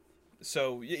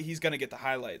 So he's gonna get the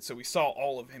highlights. So we saw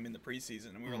all of him in the preseason,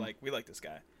 and we were like, we like this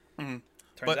guy. Mm-hmm.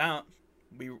 Turns out,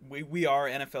 we are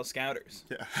NFL scouters.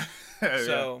 Yeah.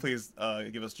 So please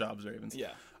give us jobs, Ravens.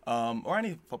 Yeah. Or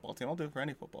any football team. I'll do it for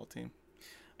any football team.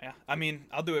 Yeah. I mean,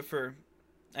 I'll do it for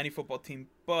any football team,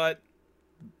 but.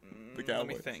 The Cowboys. Let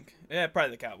me think. Yeah,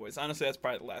 probably the Cowboys. Honestly, that's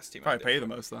probably the last team. Probably pay the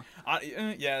most though.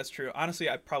 Yeah, that's true. Honestly,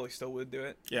 I probably still would do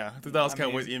it. Yeah, if the Dallas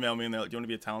Cowboys email me and they're like, "Do you want to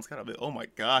be a talent scout?" I'll be, "Oh my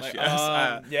gosh, yes."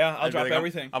 I'll drop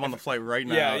everything. I'm on the flight right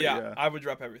now. Yeah. I would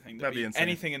drop everything. That'd be insane.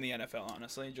 Anything in the NFL,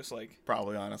 honestly, just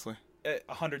probably honestly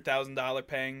 $100,000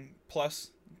 paying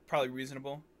plus, probably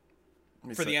reasonable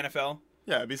for the NFL.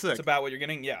 Yeah, it'd be sick. It's about what you're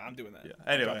getting. Yeah, I'm doing that. Yeah.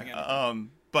 Anyway,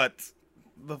 but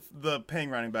the paying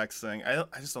running backs thing, I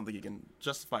just don't think you can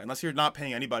justify it. Unless you're not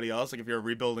paying anybody else. Like if you're a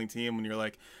rebuilding team and you're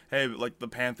like, hey, like the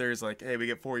Panthers, hey, we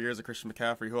get 4 years of Christian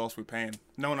McCaffrey. Who else are we paying?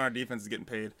 No one on our defense is getting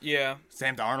paid. Yeah.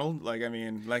 Sam Darnold,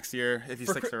 next year if he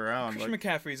sticks around. Christian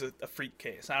McCaffrey's a freak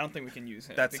case. I don't think we can use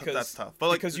him. That's tough.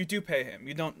 But because you do pay him.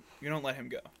 You don't let him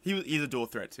go. He's a dual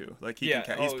threat too.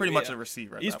 He's pretty much a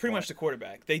receiver. He's pretty much the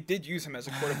quarterback. They did use him as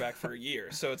a quarterback for a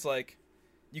year, so it's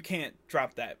you can't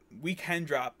drop that. We can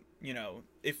drop.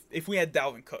 If we had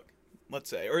Dalvin Cook, let's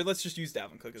say, or let's just use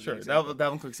Dalvin Cook as an example.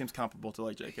 Dalvin Cook seems comparable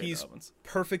to J.K. Dobbins.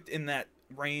 Perfect in that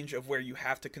range of where you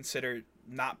have to consider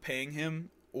not paying him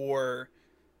or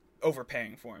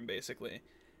overpaying for him, basically.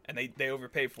 And they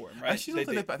overpay for him, right? Actually, I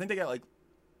think they got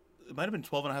it might have been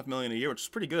 $12.5 million a year, which is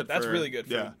pretty good. That's really good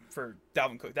for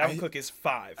Dalvin Cook. Dalvin Cook is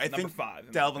number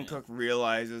 5. Dalvin Cook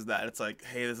realizes that it's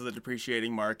hey, this is a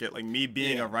depreciating market. Me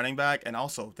being a running back, and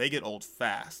also they get old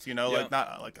fast.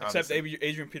 Except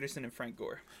Adrian Peterson and Frank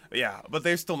Gore. Yeah, but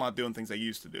they're still not doing things they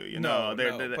used to do.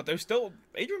 But they're still.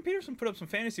 Adrian Peterson put up some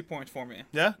fantasy points for me.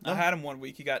 Yeah, I had him 1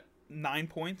 week. He got 9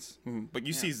 points. But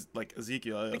you see,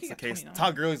 Ezekiel, that's the case. 29.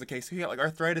 Todd Gurley's the case. He got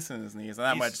arthritis in his knees, and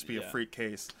that might just be a freak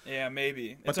case. Yeah,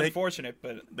 maybe. It's unfortunate,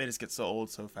 but they just get so old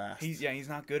so fast. He's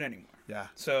not good anymore. Yeah.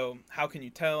 So how can you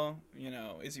tell?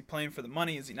 Is he playing for the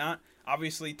money? Is he not?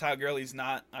 Obviously, Todd Gurley's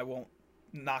not. I won't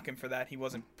knock him for that. He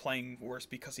wasn't playing worse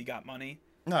because he got money.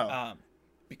 No.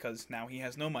 Because now he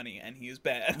has no money and he is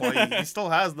bad. Well, he still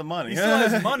has the money. He still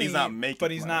has money. He's not making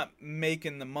but he's not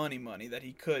making the money that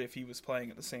he could if he was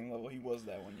playing at the same level he was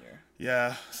that 1 year.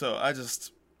 Yeah, so I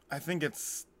think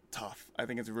it's tough. I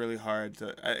think it's really hard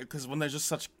because when there's just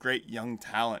such great young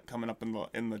talent coming up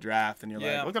in the draft, and you're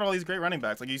look at all these great running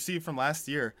backs. You see from last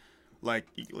year,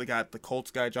 we got the Colts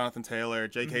guy, Jonathan Taylor,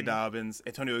 J.K. Dobbins,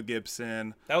 Antonio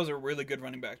Gibson. That was a really good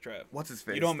running back draft. What's his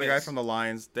face? The guy from the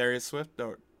Lions, Darius Swift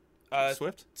or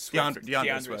Swift?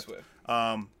 DeAndre Swift.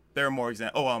 there are more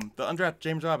examples. The undrafted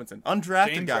James Robinson,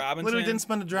 undrafted James guy, Robinson? literally didn't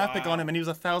spend a draft pick on Wow. him, and he was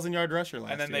a 1,000-yard rusher last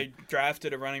year. And then they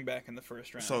drafted a running back in the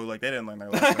first round. So like they didn't learn their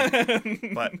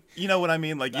lesson. But you know what I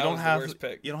mean? Like That you don't was the have worst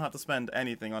pick. you don't have to spend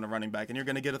anything on a running back, and you're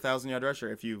gonna get a 1,000-yard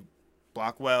rusher if you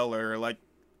block well or like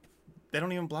they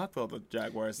don't even block well the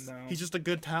Jaguars. No. He's just a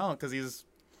good talent because he's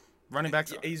running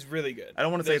backs. He's really good. I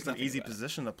don't want to say There's it's an nothing easy about it.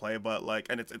 position to play, but like,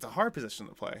 and it's a hard position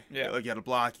to play. Yeah. Like you got to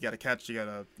block, you got to catch, you got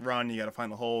to run, you got to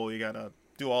find the hole, you got to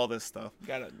do all this stuff.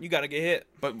 You gotta get hit.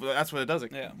 But that's what it does.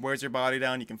 It Yeah. wears your body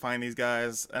down. You can find these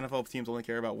guys. NFL teams only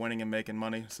care about winning and making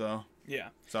money. So Yeah,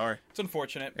 sorry, it's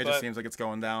unfortunate. it but just seems like it's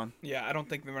going down. yeah, I don't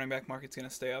think the running back market's gonna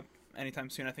stay up anytime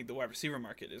soon. I think the wide receiver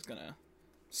market is gonna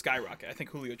skyrocket. I think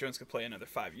Julio Jones could play another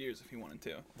 5 years if he wanted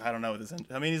to. I don't know with this.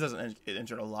 I mean, he doesn't get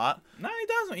injured a lot, No, he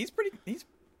doesn't. He's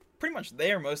pretty much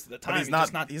there most of the time. but he's not.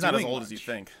 just not He's not as doing old as you much.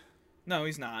 think. No,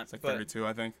 he's not. It's like but 32,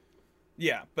 I think.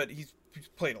 yeah, but he's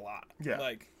played a lot. Yeah.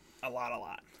 like a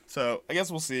lot. So I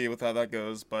guess we'll see with how that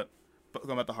goes. But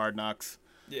going back to Hard Knocks,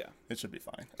 Yeah, it should be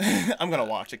fine. I'm gonna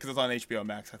watch it because it's on HBO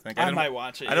Max. I think I didn't- might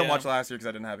watch it. I didn't yeah. watch last year because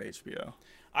I didn't have HBO.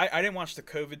 I didn't watch the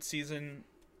COVID season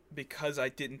because I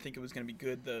didn't think it was going to be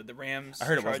good. The Rams. I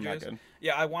heard it Chargers. wasn't that good.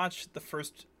 Yeah, I watched the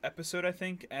first episode, I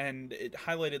think, and it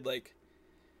highlighted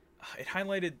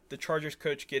the Chargers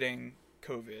coach getting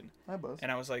COVID, Hi, Buzz.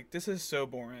 and I was like, this is so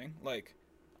boring. Like,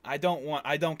 I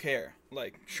don't care.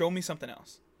 Like, show me something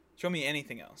else. Show me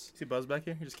anything else. See Buzz back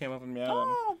here? He just came up and meowed.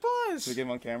 Oh, Buzz. Should we get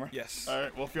him on camera? Yes. All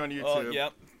right. Well, if you're on YouTube. Oh,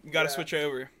 yep. You got to Yeah. switch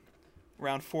over.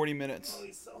 Around 40 minutes. Oh,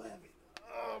 he's so heavy.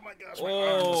 Oh my gosh,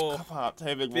 Whoa. arm just popped.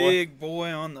 Hey, big boy. Big boy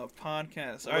on the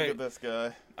podcast. All Look right, at this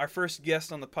guy. our first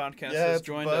guest on the podcast Yeah, has it's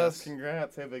joined Buzz. us.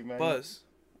 Congrats. Hey, big man. Buzz,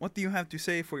 what do you have to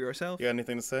say for yourself? You got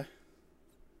anything to say?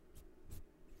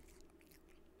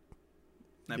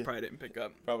 I Yeah. probably didn't pick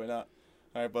up. Probably not.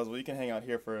 All right, Buzz. Well, you can hang out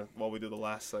here while we do the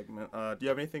last segment. Do you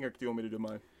have anything, or do you want me to do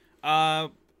mine?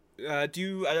 I'll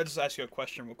just ask you a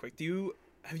question real quick.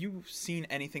 Have you seen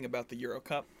anything about the Euro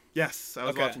Cup? Yes, I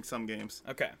was Okay. watching some games.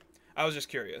 Okay, I was just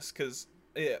curious because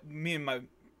me and my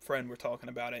friend were talking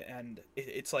about it, and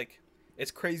it's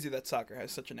crazy that soccer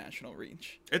has such a national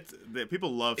reach.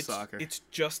 People love It's, soccer. It's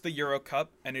just the Euro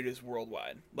Cup, and it is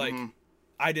worldwide. Like, Mhm.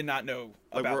 I did not know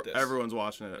Like about this. everyone's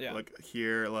watching it. Yeah. Like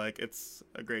here, like it's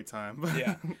a great time.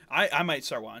 Yeah, I might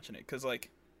start watching it because like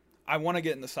I want to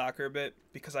get into soccer a bit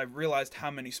because I realized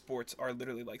how many sports are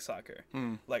literally like soccer.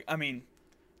 Mm. Like, I mean,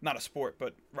 not a sport,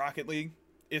 but Rocket League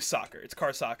is soccer. It's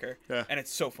car soccer, Yeah. and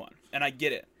it's so fun. And I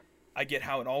get it. I get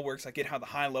how it all works. I get how the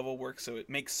high level works, so it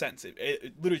makes sense.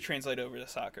 It literally translates over to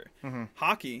soccer. Mm-hmm.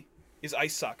 Hockey is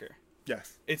ice soccer.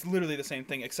 Yes. It's literally the same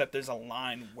thing, except there's a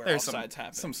line where There's all sides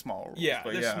happen. some small rules. Yeah,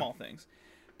 but there's yeah. small things.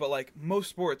 But like most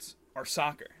sports are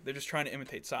soccer. They're just trying to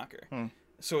imitate soccer.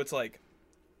 So it's like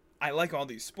I like all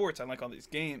these sports, I like all these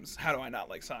games. How do I not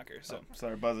like soccer? So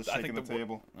Sorry, Buzz is I shaking think the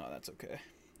table. Oh, that's okay.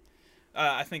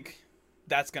 I think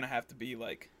that's gonna have to be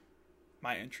like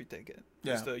my entry ticket.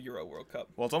 Just Yeah. the Euro World Cup.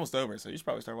 Well, it's almost over, so you should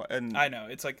probably start watching. I know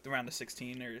it's like around the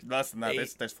 16 or Less than that.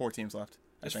 8. There's 4 teams left.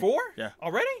 I There's think. 4 Yeah.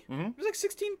 already. Mhm. It was like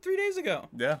 16 3 days ago.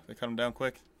 Yeah, they cut them down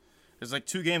quick. There's like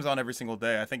 2 games on every single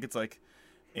day. I think it's like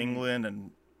England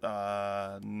and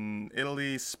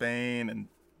Italy, Spain, and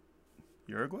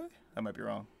Uruguay. I might be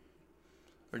wrong.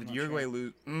 Or did not Uruguay sure.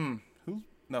 lose? Who?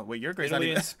 No, wait. Uruguay's Italy not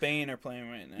even. and Spain are playing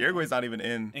right now. Uruguay's not even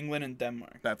in. England and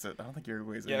Denmark. That's it. I don't think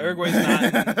Uruguay's in. Yeah, Uruguay's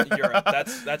not in Europe.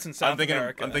 That's in South I'm thinking.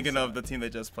 America. I'm thinking so- of the team they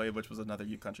just played, which was another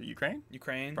country, Ukraine.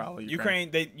 Ukraine. Probably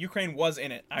Ukraine. Ukraine was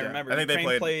in it. I Yeah, remember. I think they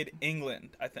Ukraine played- played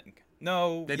England. I think.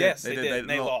 No. They did. yes, They they did. did.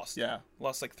 They no, lost. Yeah,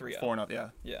 Lost like 3-0. 4-0. Yeah,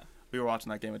 Yeah. we were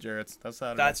watching that game at Jared's. That's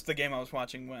Saturday. That's the game I was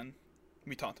watching when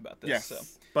we talked about this. Yes, So.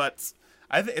 but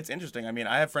I think it's interesting. I mean,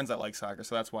 I have friends that like soccer,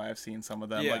 so that's why I've seen some of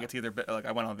them. Yeah. Like it's either like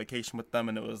I went on vacation with them,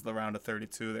 and it was the round of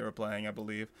 32 they were playing, I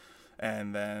believe,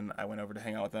 and then I went over to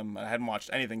hang out with them. I hadn't watched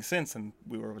anything since, and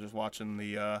we were just watching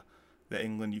the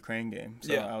England Ukraine game.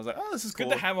 So Yeah. I was like, oh, this is It's cool.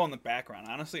 good to have on the background.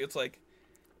 Honestly, it's like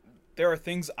there are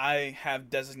things I have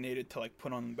designated to like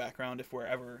put on the background if we're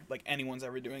ever like anyone's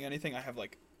ever doing anything. I have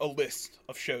like a list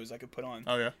of shows I could put on,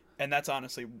 Oh yeah, and that's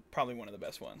honestly probably one of the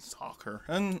best ones. soccer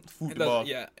and It football. does,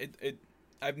 yeah, it.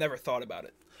 I've never thought about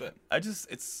it, but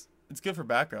It's good for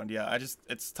background. Yeah,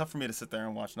 it's tough for me to sit there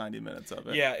and watch 90 minutes of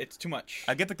it. yeah, it's too much.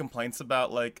 I get the complaints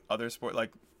about like other sport,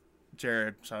 like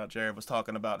Jared. Shout out Jared was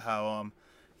talking about how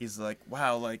he's like,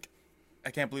 wow, like I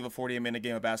can't believe a 48-minute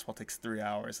game of basketball takes 3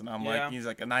 hours, and I'm Yeah. like, he's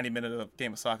like a 90-minute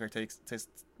game of soccer takes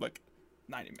like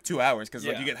 90 minutes. 2 hours because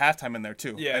like Yeah. you get halftime in there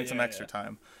too, Yeah, and some yeah, extra yeah.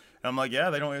 time. And I'm like, yeah,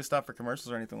 they don't really stop for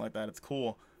commercials or anything like that. It's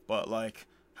cool, but like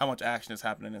how much action is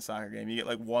happening in a soccer game? You get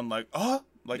like one like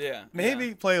Like Yeah, maybe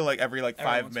yeah. play like every like Every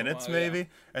 5 once in a minutes while, yeah. maybe,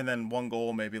 and then one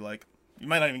goal maybe like you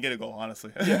might not even get a goal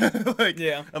honestly. Yeah. Like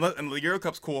Yeah. unless, and the Euro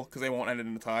Cup's cool because they won't end it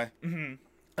in a tie. Hmm.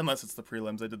 Unless it's the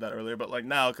prelims, they did that earlier. But like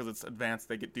now, because it's advanced,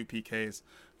 they do PKs,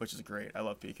 which is great. I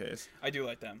love PKs. I do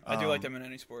like them. I do like them in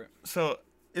any sport. So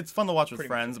it's fun to watch with Pretty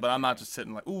much friends, but I'm not just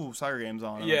sitting like, ooh, soccer game's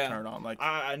on, and I Yeah. turn it on. Like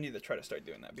I need to try to start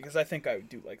doing that because I think I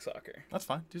do like soccer. that's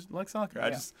fine. Just like soccer. Yeah. I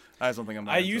just don't think I'm.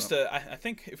 Not I into used it. to. I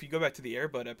think if you go back to the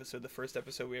Airbud episode, the first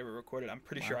episode we ever recorded, I'm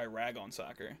pretty sure I rag on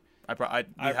soccer. We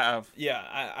have. Yeah,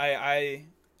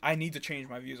 I need to change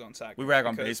my views on soccer. We rag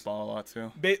on because baseball a lot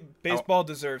too. Baseball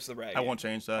deserves the rag. I won't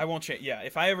change that. I won't change. Yeah,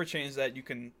 if I ever change that, you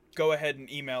can go ahead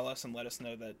and email us and let us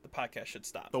know that the podcast should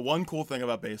stop. The one cool thing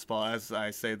about baseball, as I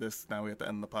say this, now we have to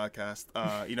end the podcast.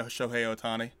 You know Shohei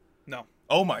Ohtani? No,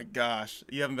 Oh my gosh,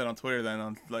 you haven't been on Twitter then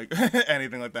on like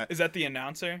anything like that. is that the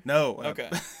announcer? No. Okay,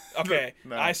 okay,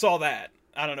 No. I saw that.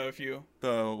 I don't know if you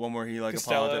The one where he like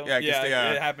Costello. apologized.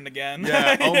 Yeah, it happened again.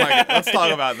 Yeah. Oh my God. Let's talk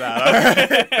about that. All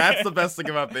right. That's the best thing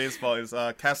about baseball is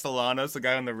Castellanos, the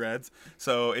guy on the Reds.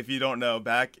 So if you don't know,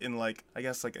 back in like I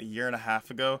guess like a year and a half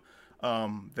ago,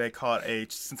 they caught a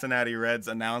Cincinnati Reds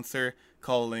announcer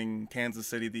calling Kansas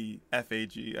City the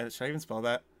FAG. Should I even spell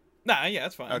that? Nah, yeah,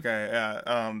 that's fine. Okay.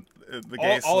 Yeah. The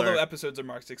gay All slur. the episodes are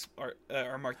marked I explicit.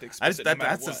 just, no matter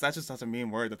that's what. that's just such a mean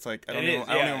word. That's like I don't It even is,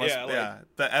 I don't yeah, even want yeah, to, yeah,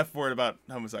 the F word about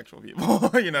homosexual people.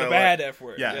 You know, the like- bad F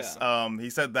word. Yes. Yeah. He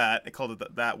said that. It called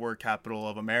it that word capital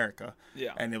of America.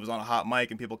 Yeah. And it was on a hot mic,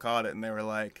 and people caught it, and they were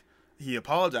like, he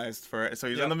apologized for it. So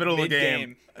he's Yep, in the middle of the mid-game.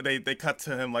 game. They cut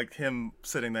to him like him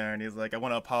sitting there, and he's like, I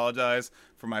want to apologize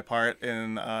for my part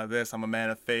in this. I'm a man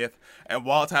of faith. And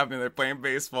while it's happening, they're playing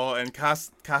baseball, and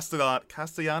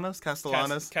Castellanos.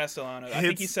 Castellano. I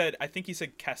think he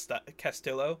said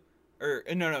Castillo. Or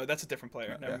no, that's a different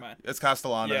player. Never mind. It's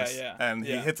Castellanos. Yeah, And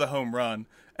he yeah. hits a home run.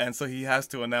 And so he has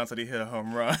to announce that he hit a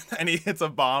home run. And he hits a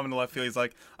bomb in the left field. He's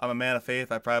like, I'm a man of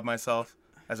faith. I pride myself.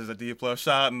 As there's a Diplo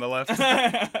shot in the left.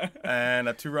 And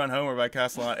a 2-run homer by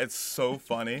Castellanos. It's so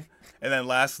funny. And then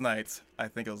last night, I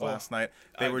think it was last night,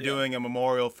 they were yeah. doing a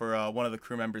memorial for one of the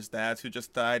crew members' dads who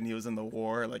just died. And he was in the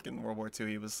war, like in World War II.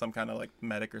 He was some kind of like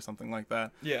medic or something like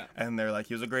that. Yeah. And they're like,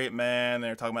 he was a great man.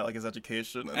 They're talking about like his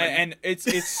education. And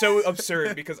it's so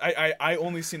absurd because I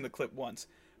only seen the clip once.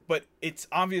 But it's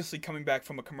obviously coming back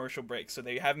from a commercial break, so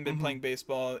they haven't been playing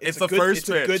baseball. It's a the good, first It's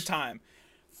pitch. a good time.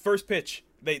 First pitch.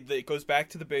 It goes back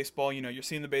to the baseball. You know, you're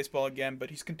seeing the baseball again, but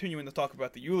he's continuing to talk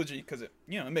about the eulogy because it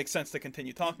makes sense to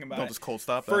continue talking about Don't it. just cold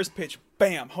stop that. First pitch,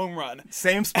 bam, home run.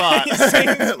 Same spot.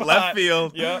 Same spot. Left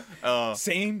field. Yeah. Oh.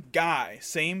 Same guy.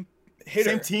 Same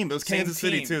hitter. Same team. It was Same Kansas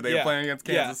City team. too. They were Yeah. playing against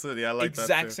Kansas Yeah. City. I like that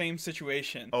Exact too. same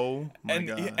situation. Oh my and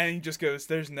god. and he just goes,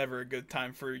 "There's never a good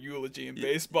time for a eulogy in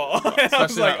baseball." And I was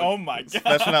Especially like, now- "Oh my god!"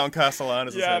 Especially now in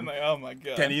Castellanos. Yeah, I'm like, "Oh my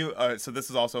god." Can you? So this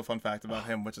is also a fun fact about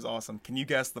him, which is awesome. Can you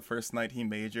guess the first night he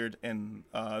majored in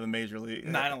the major league?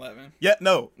 9/11. Yeah,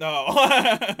 no. No.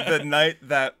 The night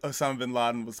that Osama bin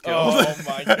Laden was killed. Oh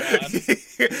my god.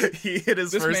 he hit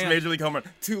his This first man- major league home run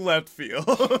to left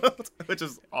field, which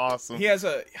is awesome. He has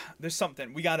there's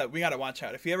something we gotta watch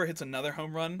out. If he ever hits another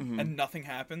home run Mm-hmm. and nothing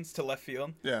happens to left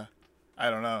field, Yeah, I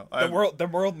don't know. the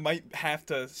world might have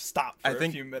to stop for I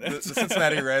think a few the minutes.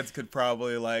 Cincinnati Reds could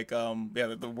probably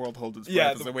the world holds its breath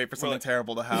Yeah, as they wait for we're something like-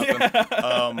 terrible to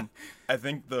happen. I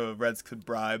think the Reds could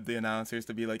bribe the announcers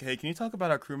to be like, "Hey, can you talk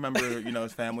about our crew member,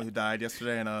 his family who died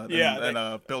yesterday in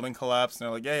a building collapse?" And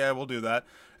they're like, "Yeah, we'll do that."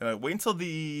 And like, wait until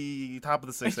the top of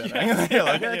the sixth inning. You're like, "Yeah,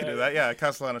 I can do that." Yeah,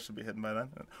 Castellanos should be hitting by then.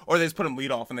 Or they just put him lead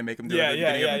off and they make him do it at the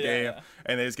beginning of the game,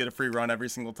 and they just get a free run every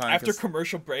single time. After 'cause-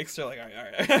 commercial breaks, they're like, "All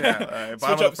right." yeah, all right,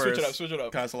 bottom of the first, switch it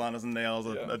up. Castellanos nails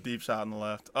Yeah. a deep shot on the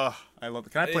left. Oh, I love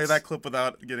it. Can I play It's- that clip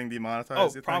without getting demonetized? Oh, you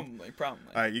think? probably.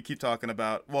 All right, you keep talking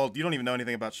about. Well, you don't even know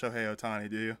anything about Shohei Ohtani,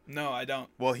 do you? No, I don't.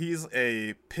 Well, he's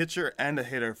a pitcher and a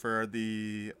hitter for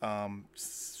the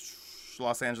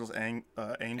Los Angeles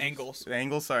Angels.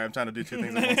 Angels. Sorry, I'm trying to do two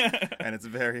things at once, and it's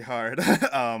very hard.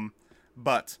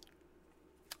 But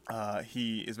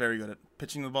he is very good at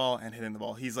pitching the ball and hitting the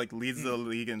ball. He's like leads the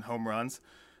league in home runs,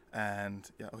 and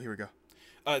yeah. Oh, here we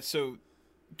go. So,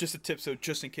 just a tip. So,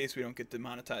 just in case we don't get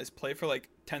demonetized, play for like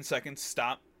 10 seconds,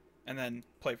 stop, and then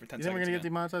play for 10 You seconds. think we're gonna get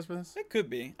again. demonetized for this? It could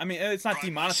be. I mean, it's not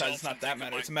demonetized. It's not that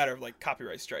matter. It's a matter of like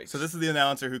copyright strikes. So this is the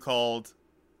announcer who called.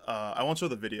 I won't show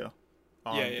the video.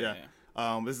 Yeah.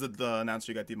 This is the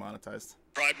announcer who got demonetized.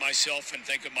 Pride myself and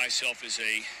think of myself as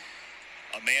a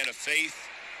man of faith.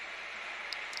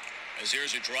 As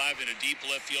there's a drive in a deep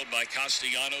left field by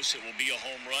Castellanos, it will be a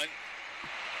home run.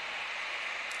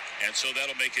 And so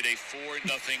that'll make it a 4-0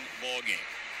 ball game.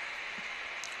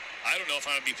 I don't know if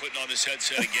I'm going to be putting on this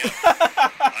headset again.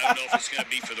 I don't know if it's going to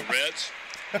be for the Reds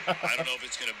I don't know if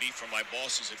it's going to be from my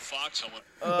bosses at Fox.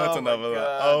 That's enough of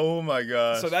that. Oh my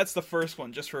gosh. So that's the first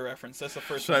one, just for reference. That's the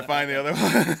first Should one. I find the other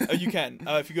one? You can.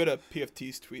 If you go to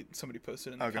PFT's tweet, somebody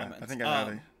posted in the comments. I think I have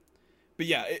it. But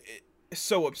yeah, it's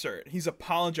so absurd. He's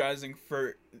apologizing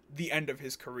for the end of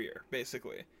his career,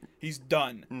 basically. He's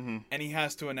done, and he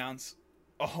has to announce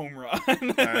a home run. All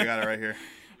right, I got it right here.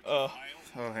 Well,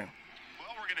 we're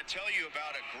going to tell you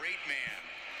about a great man,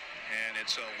 and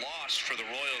it's a loss for the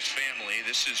Royals family.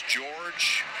 This is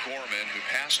George Gorman, who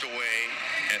passed away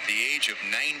at the age of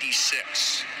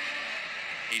 96.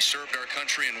 He served our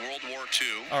country in World War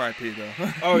II. R.I.P.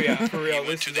 though. Oh yeah, for He real. went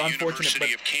This to is the unfortunate, University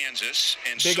but of Kansas,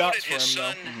 and big so ups did his for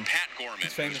him, son, though. Pat Gorman,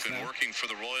 He's famous who's been now. working for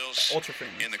the Royals ultra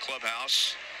famous. in the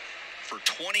clubhouse for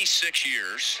 26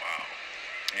 years. Wow.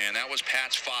 And that was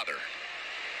Pat's father.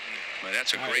 Well,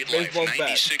 that's a All great right, life. baseball's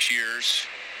 96 years.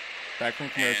 Back from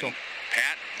commercial. And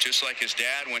Pat, just like his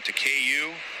dad, went to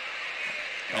KU.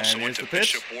 He also And went here's to the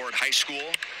pitch. Bishop Ward High School.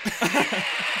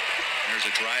 There's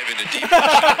a drive into deep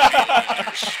left field, and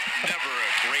there's never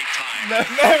a great time Never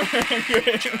to good.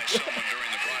 apologize someone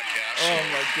during the broadcast. Oh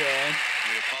my god.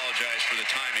 We apologize for the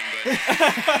timing,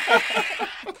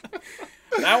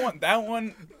 but That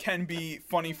one can be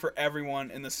funny for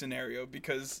everyone in the scenario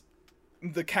because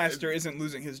the caster isn't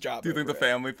losing his job. Do you think the over it.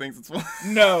 family thinks it's funny?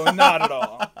 No, not at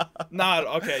all. Not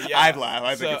okay. Yeah, I'd laugh.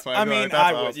 I think it's funny. I I'd be mean, like, that's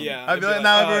I would. awesome. Yeah. I'd be They'd like,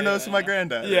 now oh, everyone yeah, knows who my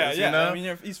granddad Yeah, is. yeah. You know? I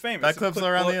mean, he's famous. That clip's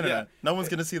around the internet. Yeah. No one's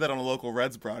gonna see that on a local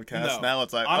Reds broadcast. No. Now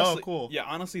it's like, Honestly, oh, cool. Yeah,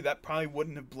 honestly, that probably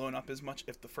wouldn't have blown up as much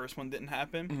if the first one didn't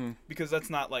happen because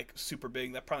that's not like super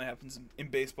big. That probably happens in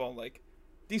baseball like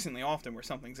decently often where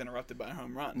something's interrupted by a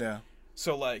home run. Yeah.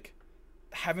 So like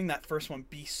having that first one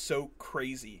be so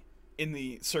crazy in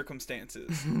the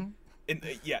circumstances,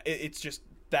 it's just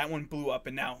that one blew up,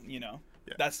 and now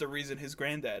that's the reason his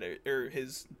granddad or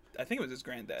his I think it was his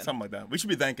granddad. Something like that. We should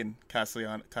be thanking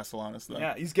Castellanos though.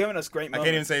 Yeah, he's giving us great I moments.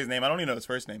 can't even say his name. I don't even know his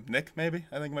first name. Nick, maybe.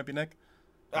 I think it might be Nick.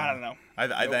 I don't know.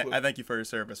 I thank you for your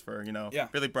service for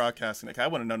really broadcasting it. I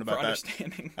wouldn't have known For about that.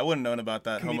 understanding. I wouldn't have known about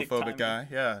that Comedic homophobic timing. guy.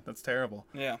 Yeah, that's terrible.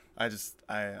 Yeah.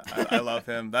 I love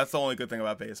him. That's the only good thing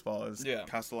about baseball is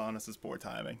Castellanos' poor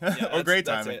timing or great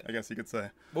that's timing, it. I guess you could say.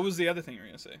 What was the other thing you were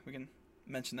gonna say? We can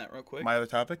mention that real quick. My other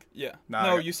topic? Yeah. Nah, no,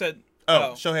 I got- you said.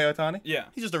 Oh, Shohei Ohtani? Yeah.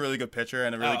 He's just a really good pitcher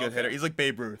and a really good okay. hitter. He's like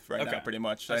Babe Ruth right now, Okay. pretty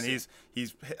much. I And see.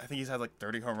 he's I think he's had like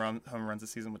 30 home runs this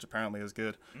season, which apparently is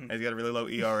good. And he's got a really low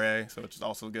ERA, so which is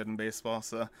also good in baseball.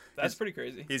 So That's pretty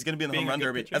crazy. he's going to be in the Being home a run good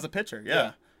derby pitcher? as a pitcher. Yeah.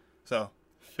 Yeah. So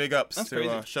big ups That's to crazy.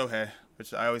 Shohei,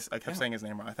 which I kept saying his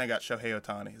name wrong. I think I got Shohei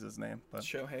Ohtani is his name, but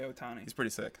Shohei Ohtani. he's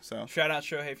pretty sick. So Shout out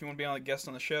Shohei if you want to be on a guest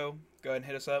on the show. Go ahead and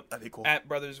hit us up. that'd be cool. At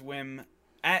brotherswim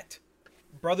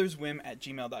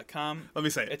brotherswim@gmail.com. Let me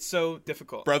say it. It's so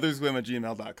difficult.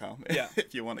 brotherswim@gmail.com. Yeah.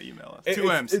 if you want to email us. It- Two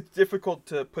it's, M's. It's difficult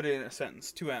to put it in a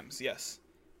sentence. 2 M's, yes.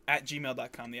 At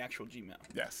gmail.com, the actual Gmail.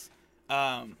 Yes.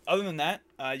 Other than that,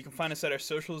 you can find us at our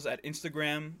socials at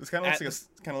Instagram. This kind of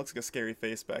looks like a scary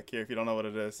face back here if you don't know what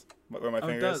it is. Where my Oh, it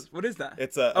finger does. is. What is that?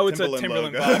 It's a it's a Timberland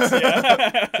Timberland logo. box.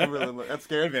 Yeah. Timberland logo. That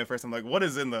scared me at first. I'm like, what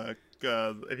is in the?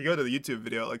 If you go to the YouTube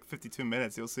video, at like 52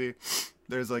 minutes, you'll see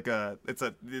there's like it's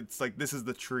like this is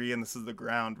the tree and this is the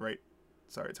ground, right?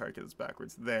 Sorry, it's hard because it's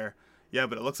backwards. There, yeah,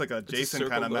 but it looks like a Jason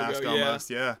kind of circle mask logo, yeah. almost.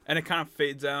 Yeah, And it kind of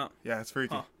fades out. yeah, it's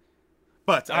freaky. Huh.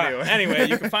 But Anyway,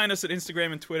 you can find us at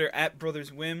Instagram and Twitter at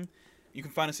brotherswim. You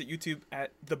can find us at YouTube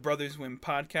at the Brothers Whim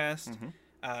Podcast.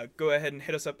 Go ahead and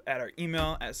hit us up at our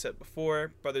email, as said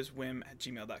before,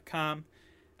 brotherswim@gmail.com.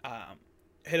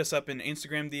 Hit us up in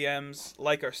Instagram DMs,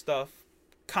 like our stuff,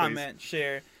 comment,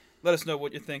 share, let us know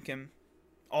what you're thinking,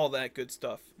 all that good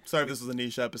stuff. Sorry if this was a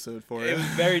niche episode for It you. was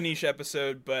a very niche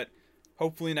episode, but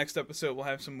hopefully next episode we'll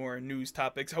have some more news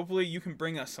topics. Hopefully you can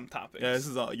bring us some topics. Yeah, this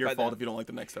is all your by fault then. if you don't like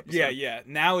the next episode. Yeah.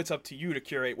 Now it's up to you to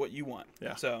curate what you want.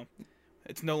 Yeah. So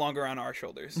it's no longer on our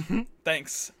shoulders.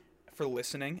 Thanks for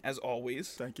listening, as always.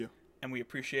 Thank you. And we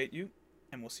appreciate you.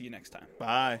 And we'll see you next time.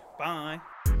 Bye. Bye.